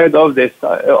flip side of this.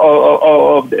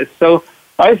 So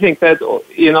I think that,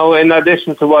 in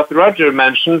addition to what Roger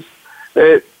mentions,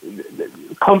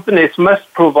 companies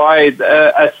must provide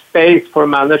a space for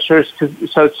managers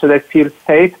so they feel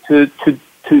safe to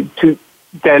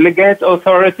delegate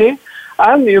authority.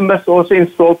 And you must also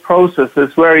install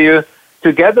processes where you,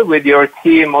 together with your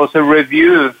team, also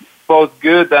review both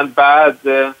good and bad,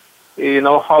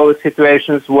 how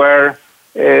situations were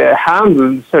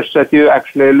handled, such that you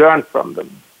actually learn from them.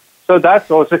 So that's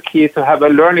also key, to have a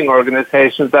learning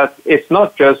organization, that it's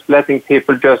not just letting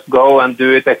people just go and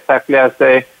do it exactly as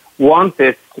they want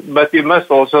it, but you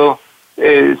must also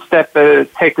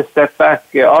take a step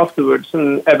back afterwards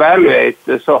and evaluate.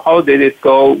 So how did it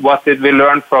go? What did we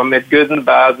learn from it, good and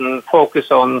bad, and focus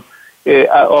on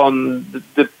on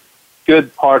the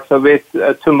good parts of it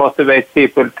to motivate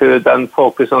people to then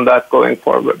focus on that going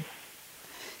forward.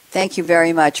 Thank you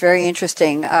very much. Very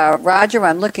interesting. Roger,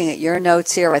 I'm looking at your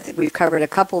notes here. I think we've covered a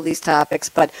couple of these topics,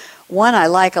 but one I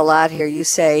like a lot here. You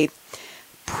say,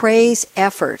 praise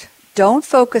effort. Don't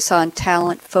focus on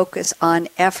talent, focus on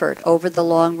effort. Over the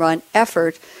long run,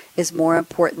 effort is more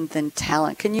important than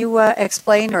talent. Can you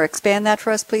explain or expand that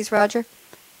for us, please, Roger?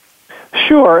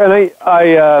 Sure, and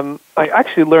I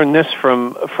actually learned this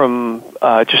from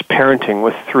just parenting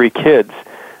with 3 kids,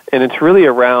 and it's really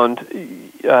around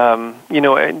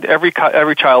and every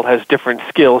child has different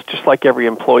skills, just like every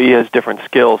employee has different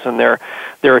skills, and their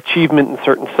achievement in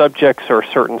certain subjects or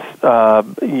certain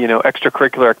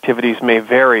extracurricular activities may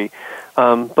vary.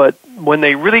 But when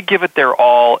they really give it their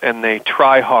all and they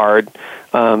try hard,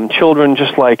 children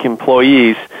just like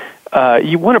employees,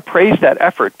 you want to praise that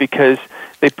effort because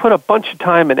they put a bunch of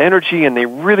time and energy and they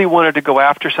really wanted to go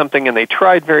after something and they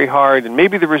tried very hard, and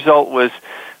maybe the result was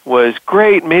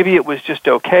great, maybe it was just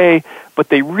okay, but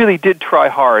they really did try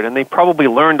hard and they probably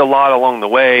learned a lot along the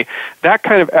way. That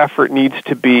kind of effort needs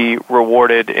to be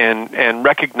rewarded and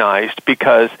recognized,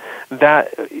 because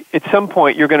that at some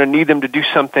point you're going to need them to do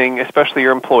something, especially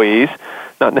your employees,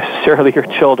 not necessarily your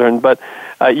children, but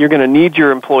you're going to need your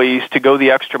employees to go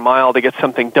the extra mile to get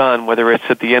something done, whether it's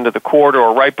at the end of the quarter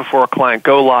or right before a client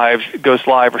goes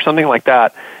live or something like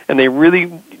that. And they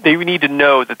need to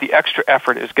know that the extra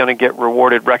effort is going to get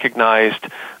rewarded, recognized,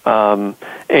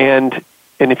 and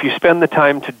if you spend the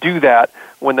time to do that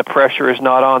when the pressure is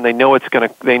not on, they know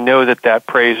that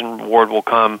praise and reward will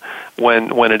come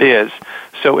when it is.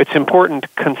 So it's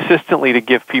important consistently to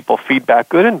give people feedback,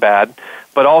 good and bad,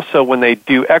 but also when they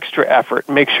do extra effort,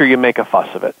 make sure you make a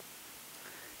fuss of it.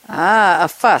 A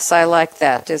fuss. I like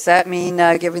that. Does that mean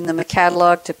giving them a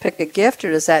catalog to pick a gift,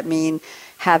 or does that mean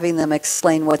having them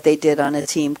explain what they did on a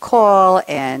team call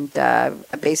and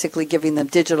basically giving them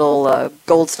digital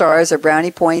gold stars or brownie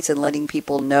points and letting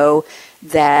people know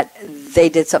that they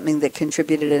did something that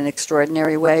contributed in an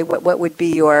extraordinary way? What would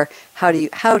be your, how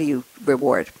do you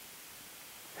reward?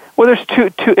 Well, there's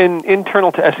two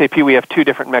internal to SAP. We have 2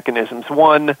 different mechanisms.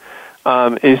 One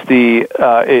is a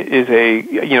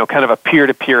kind of a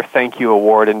peer-to-peer thank you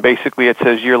award, and basically it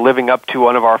says you're living up to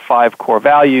one of our 5 core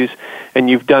values, and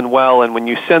you've done well. And when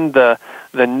you send the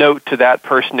note to that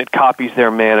person, it copies their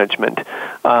management,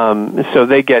 so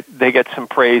they get some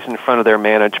praise in front of their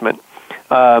management.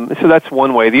 So that's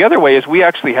one way. The other way is we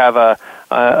actually have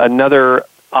another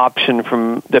option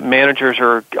that managers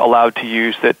are allowed to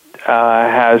use that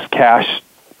has cash,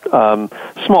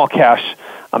 small cash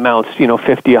amounts, $50,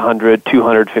 $100,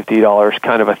 $250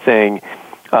 kind of a thing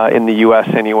in the U.S.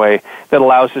 anyway, that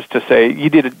allows us to say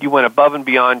you went above and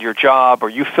beyond your job, or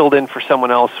you filled in for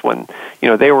someone else when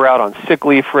they were out on sick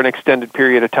leave for an extended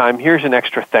period of time. Here's an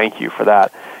extra thank you for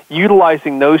that.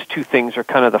 Utilizing those 2 things are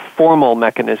kind of the formal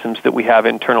mechanisms that we have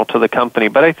internal to the company.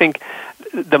 But I think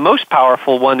the most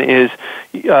powerful one is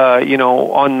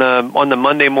on the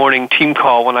Monday morning team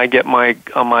call when I get my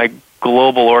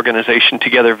global organization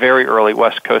together very early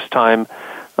West Coast time,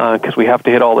 because we have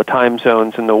to hit all the time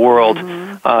zones in the world.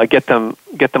 Get them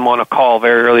on a call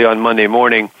very early on Monday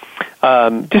morning,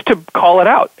 just to call it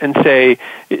out and say,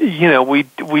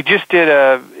 we just did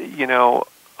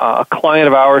a client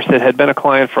of ours that had been a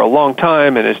client for a long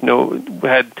time and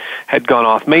had gone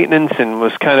off maintenance and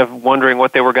was kind of wondering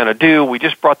what they were going to do. We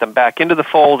just brought them back into the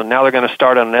fold, and now they're going to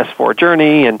start on an S4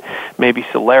 journey, and maybe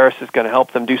Zalaris is going to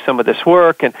help them do some of this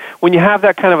work. And when you have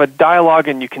that kind of a dialogue,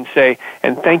 and you can say,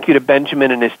 and thank you to Benjamin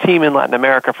and his team in Latin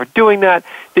America for doing that,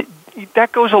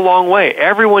 that goes a long way.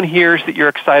 Everyone hears that you're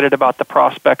excited about the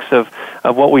prospects of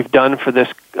what we've done for this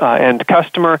end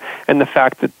customer, and the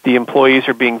fact that the employees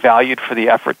are being valued for the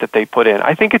effort that they put in.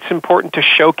 I think it's important to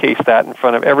showcase that in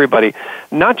front of everybody,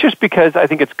 not just because I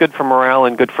think it's good for morale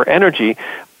and good for energy,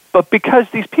 but because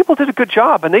these people did a good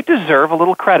job and they deserve a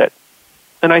little credit.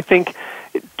 And I think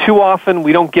too often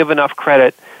we don't give enough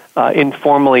credit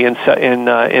informally in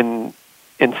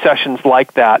sessions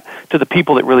like that to the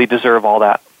people that really deserve all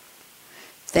that.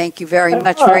 Thank you very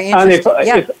much. Very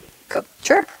interesting.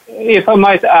 Sure. If I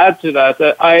might add to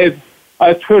that,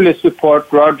 I fully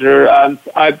support Roger, and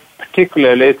I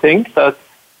particularly think that,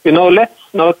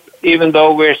 let's not, even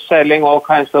though we're selling all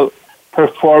kinds of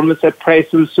performance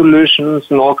appraisal solutions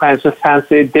and all kinds of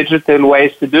fancy digital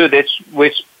ways to do this,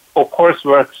 which of course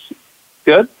works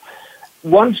good,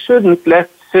 one shouldn't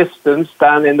let systems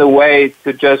stand in the way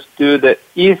to just do the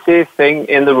easy thing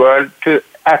in the world, to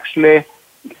actually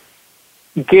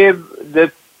give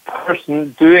the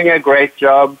person doing a great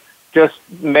job just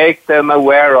make them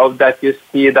aware of that you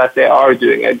see that they are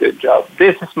doing a good job.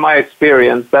 This is my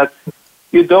experience, that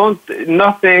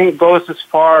nothing goes as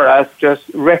far as just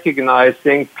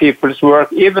recognizing people's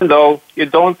work, even though you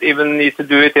don't even need to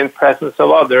do it in presence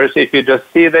of others. If you just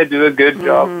see they do a good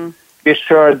job, be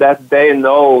sure that they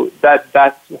know that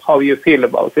that's how you feel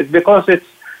about it. Because this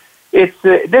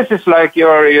is like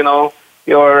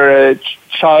your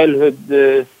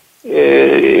childhood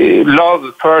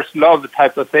first love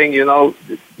type of thing.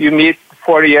 You meet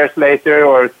 40 years later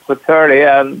or 30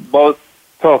 and both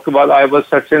talk about I was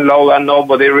such in love and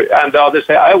the others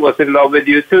say I was in love with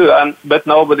you too, but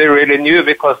nobody really knew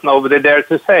because nobody dared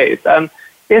to say it. And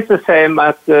it's the same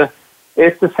at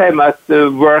the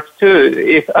work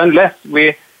too. Unless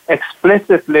we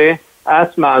explicitly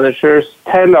as managers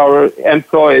tell our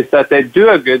employees that they do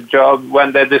a good job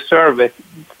when they deserve it,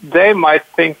 they might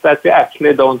think that we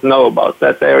actually don't know about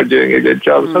that they are doing a good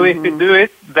job. So if we do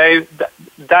it,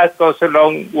 that goes a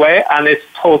long way, and it's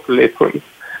totally free.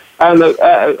 And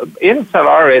in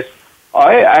Zalaris,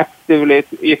 I actively,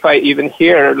 if I even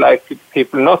hear like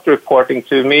people not reporting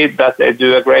to me that they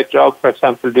do a great job, for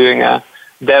example, doing a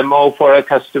demo for a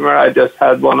customer. I just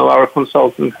had one of our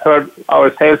consultants heard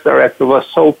our sales director was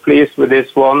so pleased with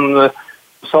this one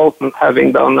consultant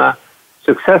having done a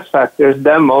success factors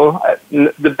demo,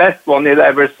 the best one he'd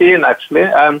ever seen actually.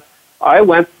 And I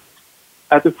went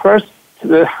at the first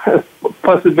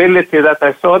possibility that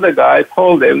I saw the guy, I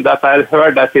told him that I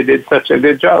heard that he did such a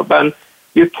good job. And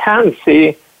you can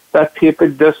see that people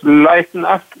just lighten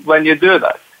up when you do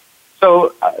that.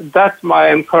 So that's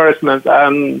my encouragement.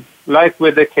 And like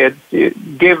with the kids, you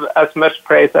give as much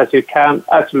praise as you can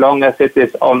as long as it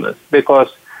is honest,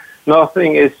 because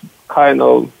nothing is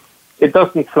it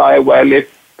doesn't fly well if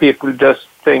people just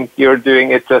think you're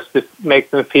doing it just to make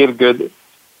them feel good.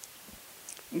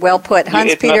 Well put.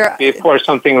 Hans-Peter. It must be for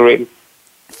something real.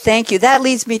 Thank you. That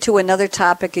leads me to another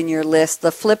topic in your list.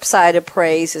 The flip side of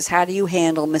praise is how do you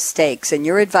handle mistakes? And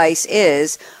your advice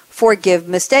is forgive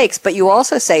mistakes. But you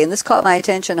also say, and this caught my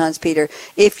attention, Hans-Peter,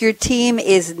 if your team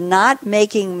is not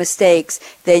making mistakes,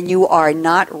 then you are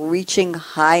not reaching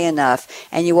high enough.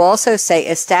 And you also say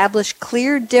establish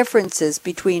clear differences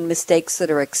between mistakes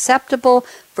that are acceptable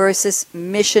versus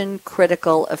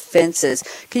mission-critical offenses.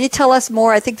 Can you tell us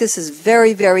more? I think this is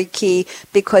very, very key,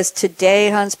 because today,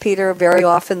 Hans-Peter, very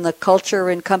often the culture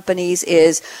in companies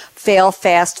is fail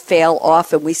fast, fail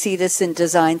often. We see this in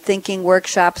design thinking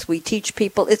workshops. We teach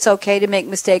people it's okay to make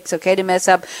mistakes, okay to mess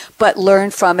up, but learn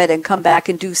from it and come back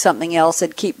and do something else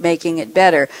and keep making it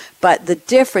better. But the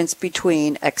difference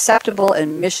between acceptable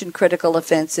and mission-critical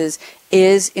offenses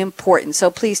is important.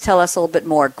 So please tell us a little bit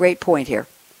more. Great point here.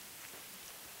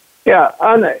 Yeah,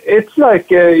 and it's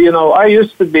like, I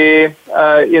used to be,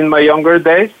 in my younger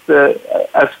days,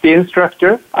 a ski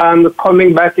instructor, and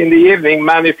coming back in the evening,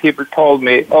 many people told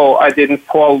me, I didn't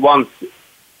fall once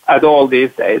at all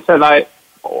these days. And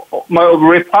my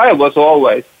reply was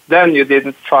always, then you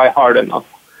didn't try hard enough.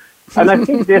 And I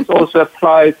think this also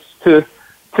applies to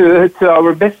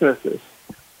our businesses,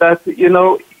 that,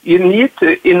 you need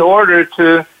to, in order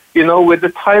to, with the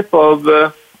type of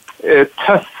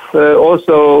tough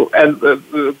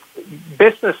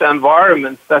business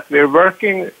environments that we're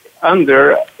working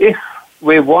under, if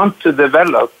we want to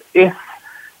develop, if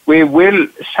we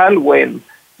shall win,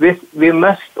 we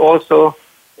must also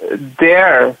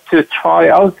dare to try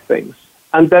out things.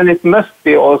 And then it must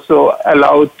be also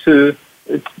allowed to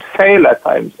fail at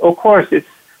times. Of course, it's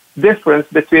difference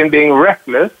between being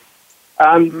reckless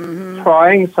and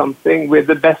trying something with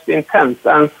the best intent.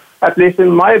 And at least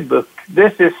in my book,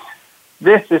 this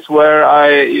is where I,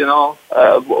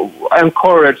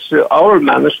 encourage our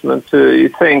management to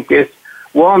think is,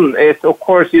 one is, of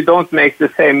course, you don't make the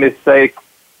same mistake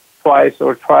twice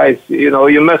or thrice.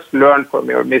 You must learn from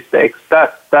your mistakes.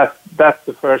 That's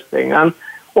the first thing. And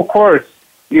of course,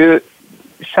 you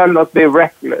shall not be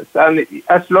reckless. And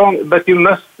but you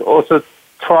must also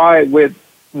try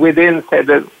within, say,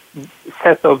 the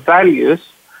set of values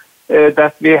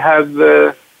that we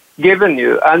have given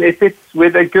you. And if it's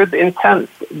with a good intent,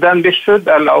 then we should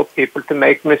allow people to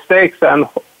make mistakes and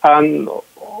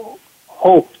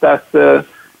hope that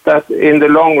in the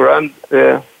long run,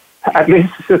 at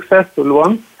least successful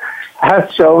ones,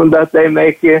 has shown that they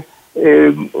make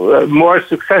more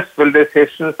successful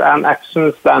decisions and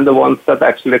actions than the ones that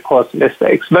actually cause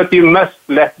mistakes. But you must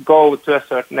let go to a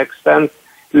certain extent,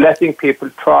 letting people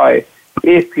try,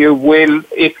 if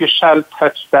you shall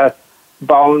touch that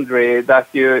boundary that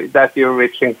you're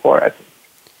reaching for, I think.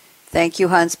 Thank you,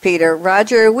 Hans-Peter.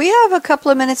 Roger, we have a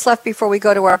couple of minutes left before we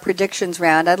go to our predictions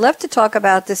round. I'd love to talk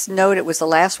about this note. It was the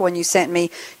last one you sent me.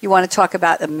 You want to talk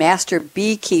about the master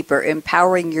beekeeper,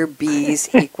 empowering your bees,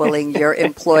 equaling your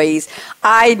employees.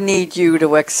 I need you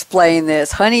to explain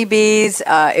this. Honeybees,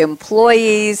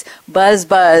 employees,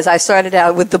 buzz. I started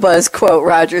out with the buzz quote,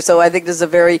 Roger, so I think this is a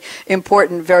very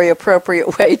important, very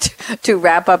appropriate way to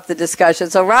wrap up the discussion.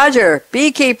 So, Roger,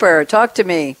 beekeeper, talk to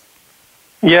me.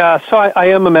 Yeah, so I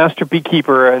am a master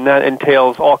beekeeper, and that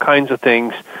entails all kinds of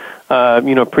things,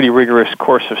 pretty rigorous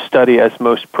course of study, as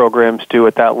most programs do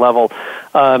at that level.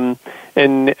 My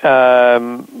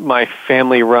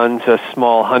family runs a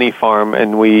small honey farm,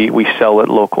 and we sell at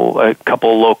a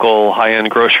couple local high-end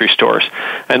grocery stores.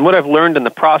 And what I've learned in the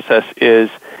process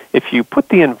is if you put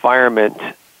the environment,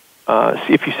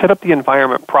 if you set up the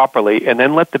environment properly and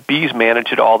then let the bees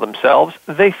manage it all themselves,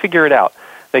 they figure it out.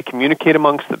 They communicate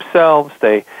amongst themselves.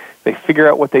 They figure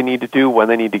out what they need to do, when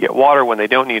they need to get water, when they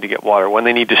don't need to get water, when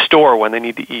they need to store, when they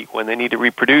need to eat, when they need to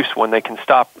reproduce, when they can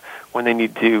stop, when they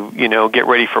need to, get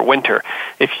ready for winter.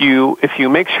 If you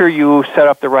make sure you set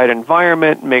up the right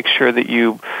environment, make sure that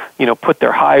you put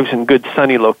their hives in good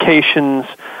sunny locations,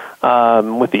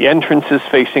 with the entrances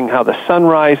facing how the sun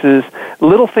rises,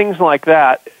 little things like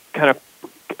that kind of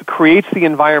creates the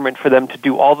environment for them to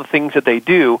do all the things that they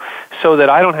do, so that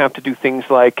I don't have to do things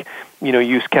like,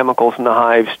 use chemicals in the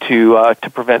hives to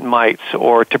prevent mites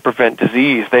or to prevent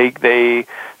disease. They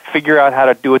figure out how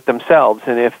to do it themselves,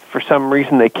 and if for some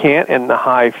reason they can't and the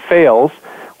hive fails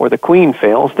or the queen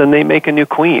fails, then they make a new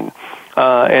queen.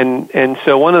 And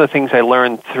so one of the things I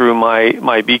learned through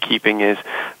my beekeeping is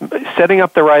setting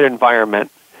up the right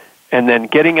environment, and then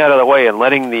getting out of the way and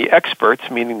letting the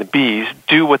experts, meaning the bees,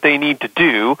 do what they need to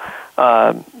do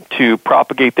to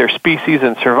propagate their species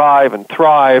and survive and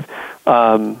thrive.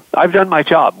 I've done my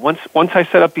job. Once I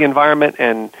set up the environment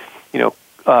and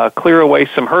clear away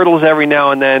some hurdles every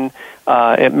now and then,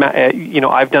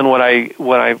 I've done what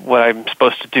I'm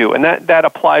supposed to do, and that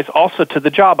applies also to the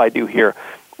job I do here.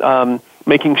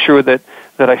 Making sure that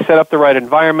I set up the right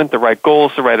environment, the right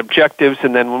goals, the right objectives,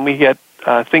 and then when we get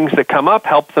things that come up,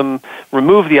 help them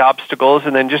remove the obstacles,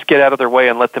 and then just get out of their way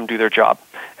and let them do their job.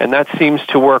 And that seems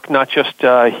to work not just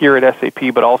here at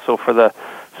SAP, but also for the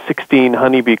 16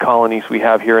 honeybee colonies we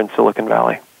have here in Silicon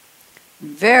Valley.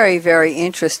 Very, very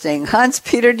interesting.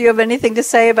 Hans-Peter, do you have anything to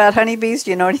say about honeybees?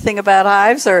 Do you know anything about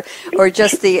hives, or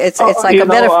just it's like a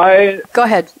metaphor? Go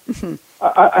ahead.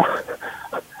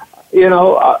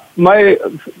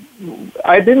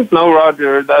 I didn't know,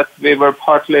 Roger, that we were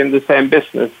partly in the same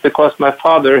business, because my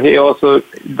father, he also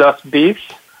does bees.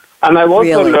 And I've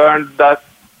also learned that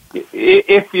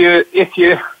if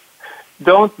you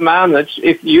don't manage,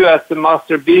 if you as the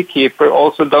master beekeeper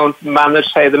also don't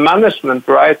manage, say, the management,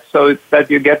 right, so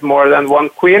that you get more than one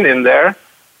queen in there,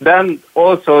 then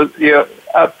also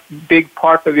a big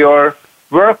part of your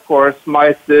workforce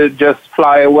might just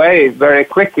fly away very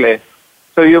quickly.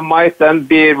 So you might then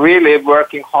be really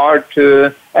working hard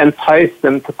to entice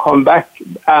them to come back,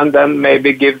 and then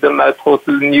maybe give them a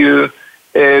total new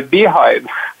beehive.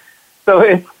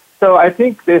 So I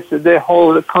think the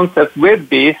whole concept with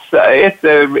bees, it's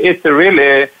a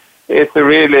really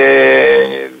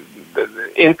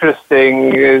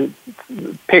interesting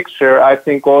picture. I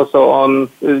think also on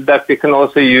that we can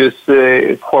also use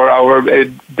for our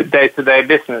day-to-day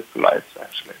business lives,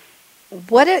 actually.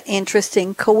 What an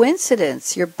interesting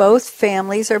coincidence. Your both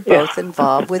families are both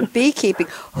involved with beekeeping.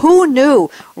 Who knew?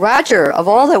 Roger, of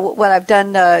all what I've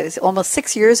done, almost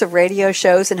 6 years of radio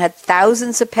shows and had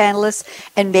thousands of panelists,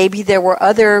 and maybe there were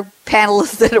other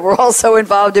panelists that were also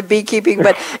involved in beekeeping,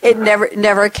 but it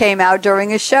never came out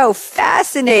during a show.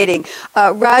 Fascinating.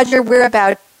 Roger, we're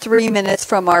about 3 minutes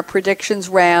from our predictions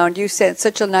round. You sent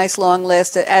such a nice long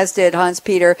list, as did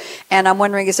Hans-Peter, and I'm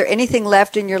wondering, is there anything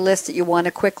left in your list that you want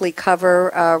to quickly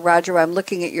cover? Roger, I'm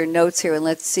looking at your notes here, and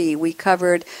let's see. We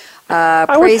covered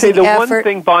I would say the effort. one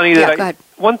thing, Bonnie,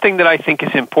 one thing that I think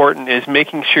is important is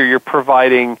making sure you're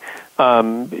providing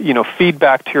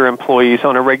feedback to your employees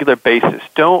on a regular basis.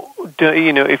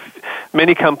 If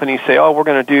many companies say, we're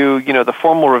going to do, the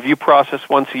formal review process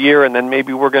once a year, and then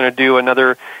maybe we're going to do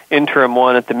another interim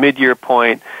one at the mid-year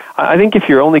point. I think if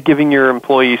you're only giving your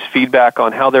employees feedback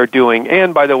on how they're doing,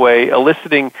 and by the way,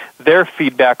 eliciting their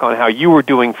feedback on how you were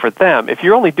doing for them, if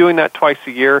you're only doing that twice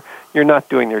a year, you're not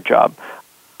doing your job.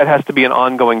 It has to be an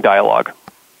ongoing dialogue.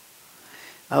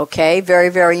 Okay, very,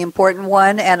 very important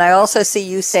one. And I also see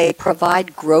you say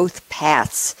provide growth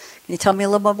paths. Can you tell me a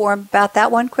little bit more about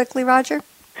that one quickly, Roger?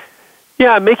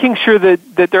 Yeah, making sure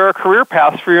that there are career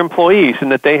paths for your employees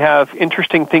and that they have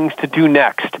interesting things to do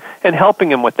next, and helping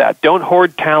them with that. Don't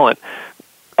hoard talent.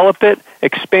 develop it,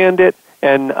 expand it,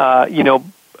 and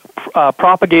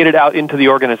propagate it out into the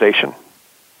organization.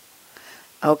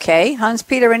 Okay.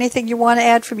 Hans-Peter, anything you want to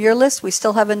add from your list? We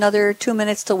still have another 2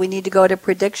 minutes till we need to go to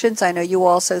predictions. I know you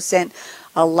also sent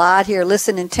a lot here.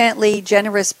 Listen intently,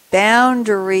 generous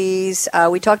boundaries.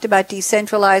 We talked about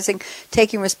decentralizing,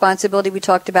 taking responsibility.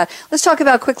 Let's talk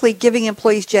about quickly giving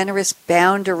employees generous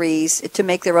boundaries to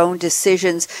make their own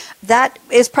decisions. That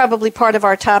is probably part of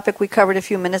our topic we covered a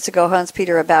few minutes ago,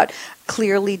 Hans-Peter, about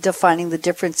clearly defining the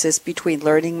differences between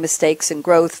learning mistakes and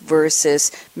growth versus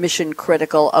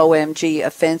mission-critical OMG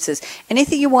offenses.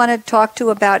 Anything you want to talk to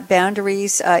about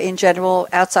boundaries in general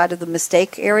outside of the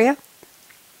mistake area?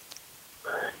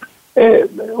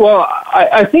 Well,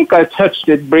 I think I touched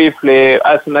it briefly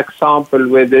as an example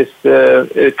with this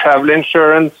travel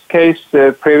insurance case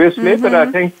previously, but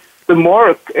I think the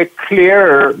more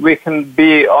clearer we can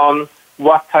be on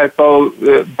what type of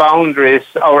boundaries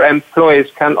our employees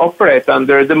can operate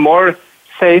under, the more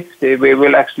safety we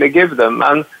will actually give them.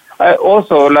 And I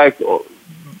also like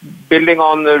building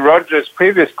on Roger's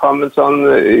previous comments on,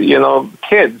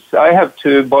 kids. I have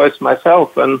 2 boys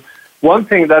myself, and one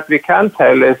thing that we can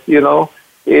tell is,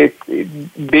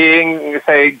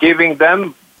 giving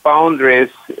them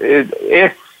boundaries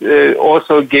is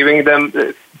also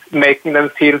making them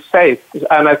feel safe.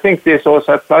 And I think this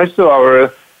also applies to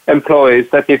our employees,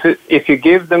 that if you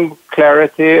give them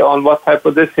clarity on what type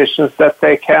of decisions that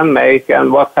they can make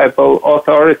and what type of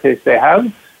authorities they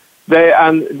have,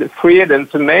 and the freedom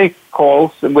to make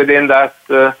calls within that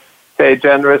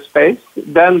generous space,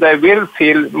 then they will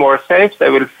feel more safe, they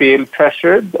will feel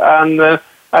treasured, and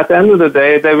at the end of the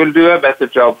day, they will do a better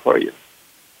job for you.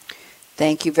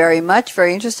 Thank you very much.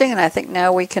 Very interesting. And I think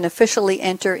now we can officially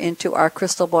enter into our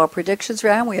crystal ball predictions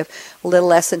round. We have a little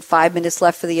less than 5 minutes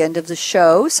left for the end of the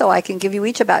show, so I can give you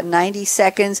each about 90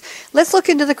 seconds. Let's look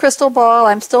into the crystal ball.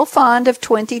 I'm still fond of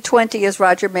 2020, as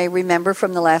Roger may remember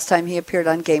from the last time he appeared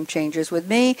on Game Changers with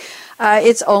me.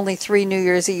 It's only 3 New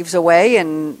Year's Eves away,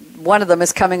 and one of them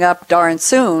is coming up darn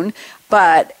soon.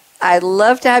 But I'd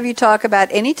love to have you talk about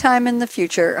any time in the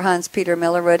future, Hans-Peter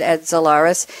Mellerud at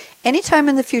Zalaris, anytime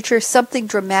in the future something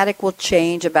dramatic will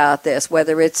change about this,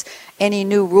 whether it's any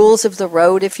new rules of the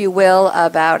road, if you will,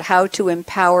 about how to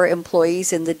empower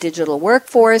employees in the digital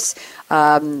workforce,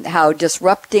 how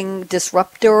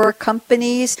disruptor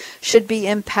companies should be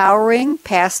empowering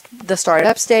past the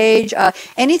startup stage,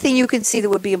 anything you can see that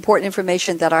would be important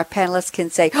information that our panelists can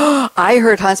say, I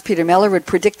heard Hans-Peter Mellerud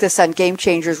predict this on Game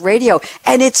Changers Radio,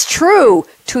 and it's true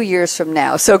 2 years from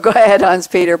now. So go ahead,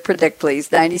 Hans-Peter, predict,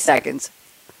 please. 90 seconds.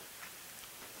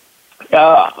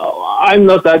 I'm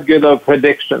not that good at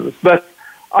predictions, but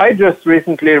I just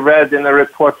recently read in a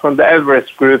report from the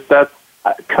Everest Group that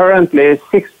currently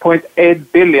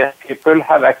 6.8 billion people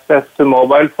have access to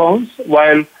mobile phones,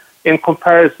 while in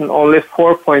comparison only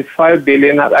 4.5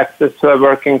 billion have access to a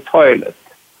working toilet.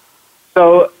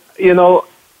 So,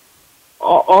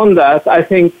 on that, I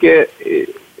think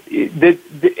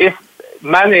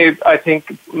I think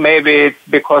maybe it's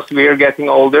because we are getting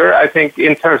older. I think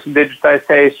in terms of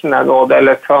digitization and all the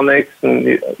electronics and,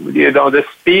 the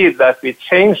speed that we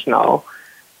change now,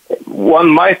 one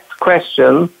might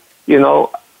question,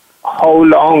 how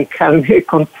long can we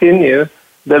continue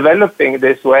developing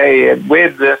this way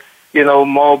with,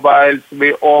 mobiles,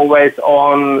 we're always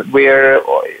on, we're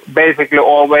basically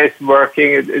always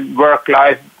working,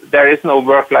 work-life, there is no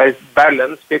work-life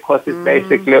balance because it's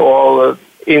basically all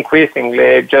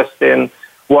increasingly just in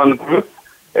one group,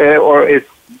 or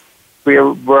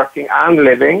we're working and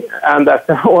living, and that's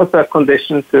also a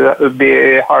condition to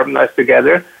be harmonized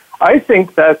together. I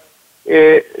think that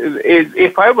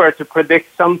if I were to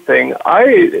predict something,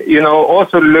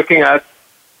 also looking at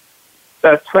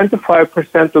that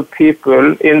 25% of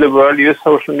people in the world use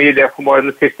social media for more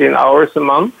than 15 hours a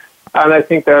month, and I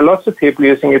think there are lots of people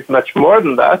using it much more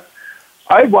than that.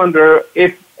 I wonder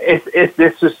is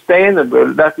this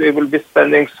sustainable, that we will be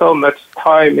spending so much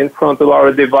time in front of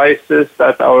our devices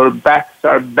that our backs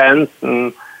are bent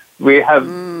and we have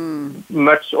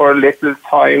much or little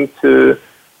time to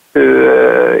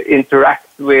interact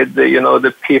with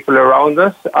the people around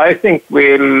us. I think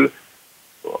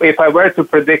if I were to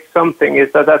predict something,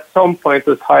 is that at some point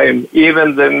of time,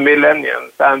 even the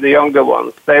millennials and the younger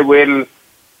ones, they will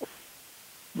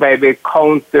maybe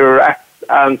counteract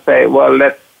and say, well,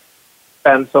 let's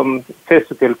spend some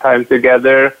physical time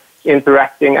together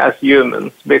interacting as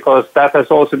humans, because that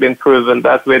has also been proven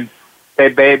that with, say,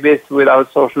 babies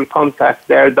without social contact,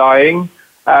 they're dying.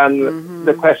 And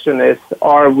the question is,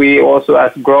 are we also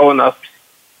as grown-ups,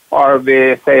 are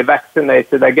we, say,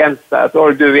 vaccinated against that,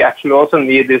 or do we actually also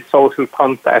need this social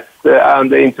contact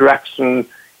and the interaction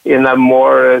in a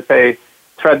more, say,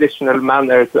 traditional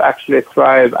manner to actually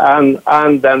thrive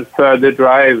and then further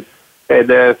drive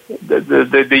the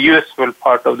useful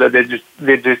part of the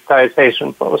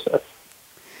digitization process.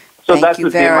 So that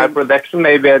would be my prediction,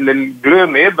 maybe a little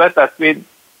gloomy, but that we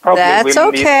probably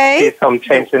will need to see some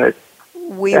change in it.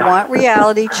 We want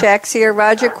reality checks here.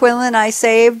 Roger Quinlan, I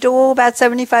saved about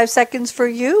 75 seconds for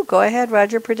you. Go ahead,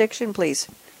 Roger, prediction, please.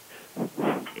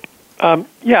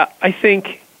 I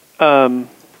think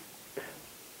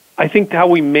how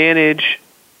we manage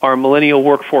our millennial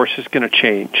workforce is going to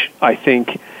change. I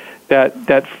think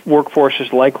that workforce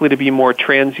is likely to be more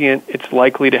transient. It's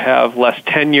likely to have less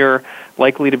tenure,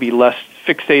 likely to be less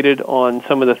fixated on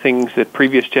some of the things that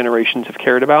previous generations have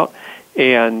cared about.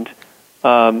 And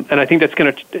I think that's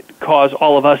going to cause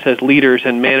all of us as leaders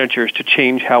and managers to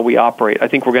change how we operate. I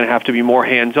think we're going to have to be more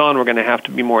hands-on. We're going to have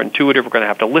to be more intuitive. We're going to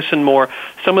have to listen more.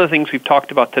 Some of the things we've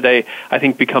talked about today, I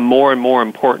think, become more and more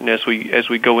important as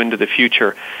we go into the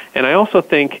future. And I also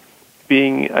think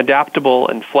being adaptable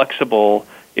and flexible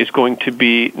is going to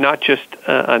be not just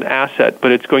an asset,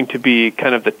 but it's going to be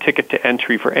kind of the ticket to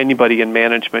entry for anybody in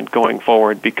management going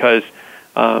forward, because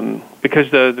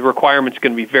the requirement's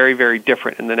going to be very, very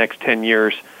different in the next 10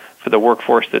 years for the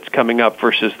workforce that's coming up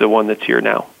versus the one that's here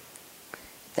now.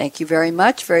 Thank you very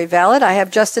much. Very valid. I have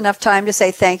just enough time to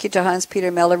say thank you to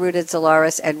Hans-Peter Mellerud at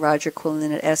Zalaris and Roger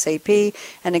Quinlan at SAP.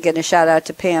 And again, a shout out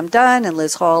to Pam Dunn and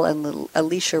Liz Hall and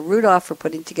Alicia Rudolph for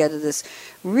putting together this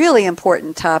really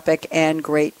important topic and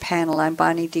great panel. I'm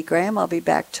Bonnie D. Graham. I'll be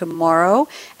back tomorrow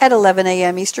at 11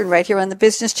 a.m. Eastern right here on the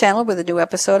Business Channel with a new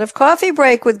episode of Coffee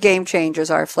Break with Game Changers,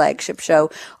 our flagship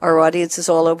show. Our audience is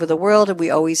all over the world, and we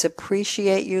always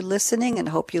appreciate you listening and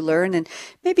hope you learn and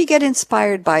maybe get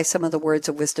inspired by some of the words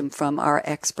of wisdom from our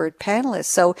expert panelists.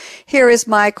 So here is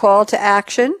my call to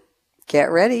action. Get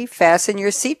ready. Fasten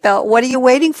your seatbelt. What are you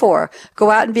waiting for?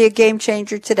 Go out and be a game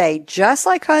changer today, just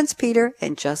like Hans-Peter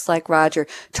and just like Roger.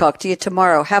 Talk to you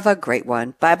tomorrow. Have a great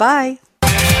one. Bye-bye.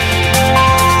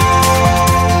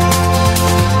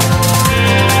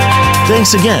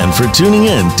 Thanks again for tuning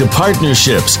in to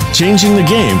Partnerships, Changing the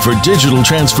Game for Digital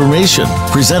Transformation,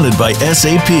 presented by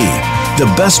SAP. The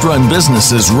best-run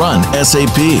businesses run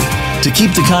SAP. To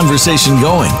keep the conversation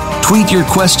going, tweet your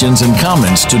questions and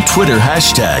comments to Twitter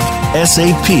hashtag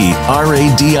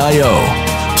 #SAPRadio.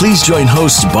 Please join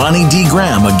host Bonnie D.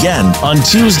 Graham again on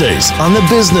Tuesdays on the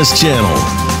Business Channel.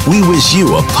 We wish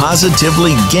you a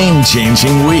positively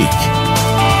game-changing week.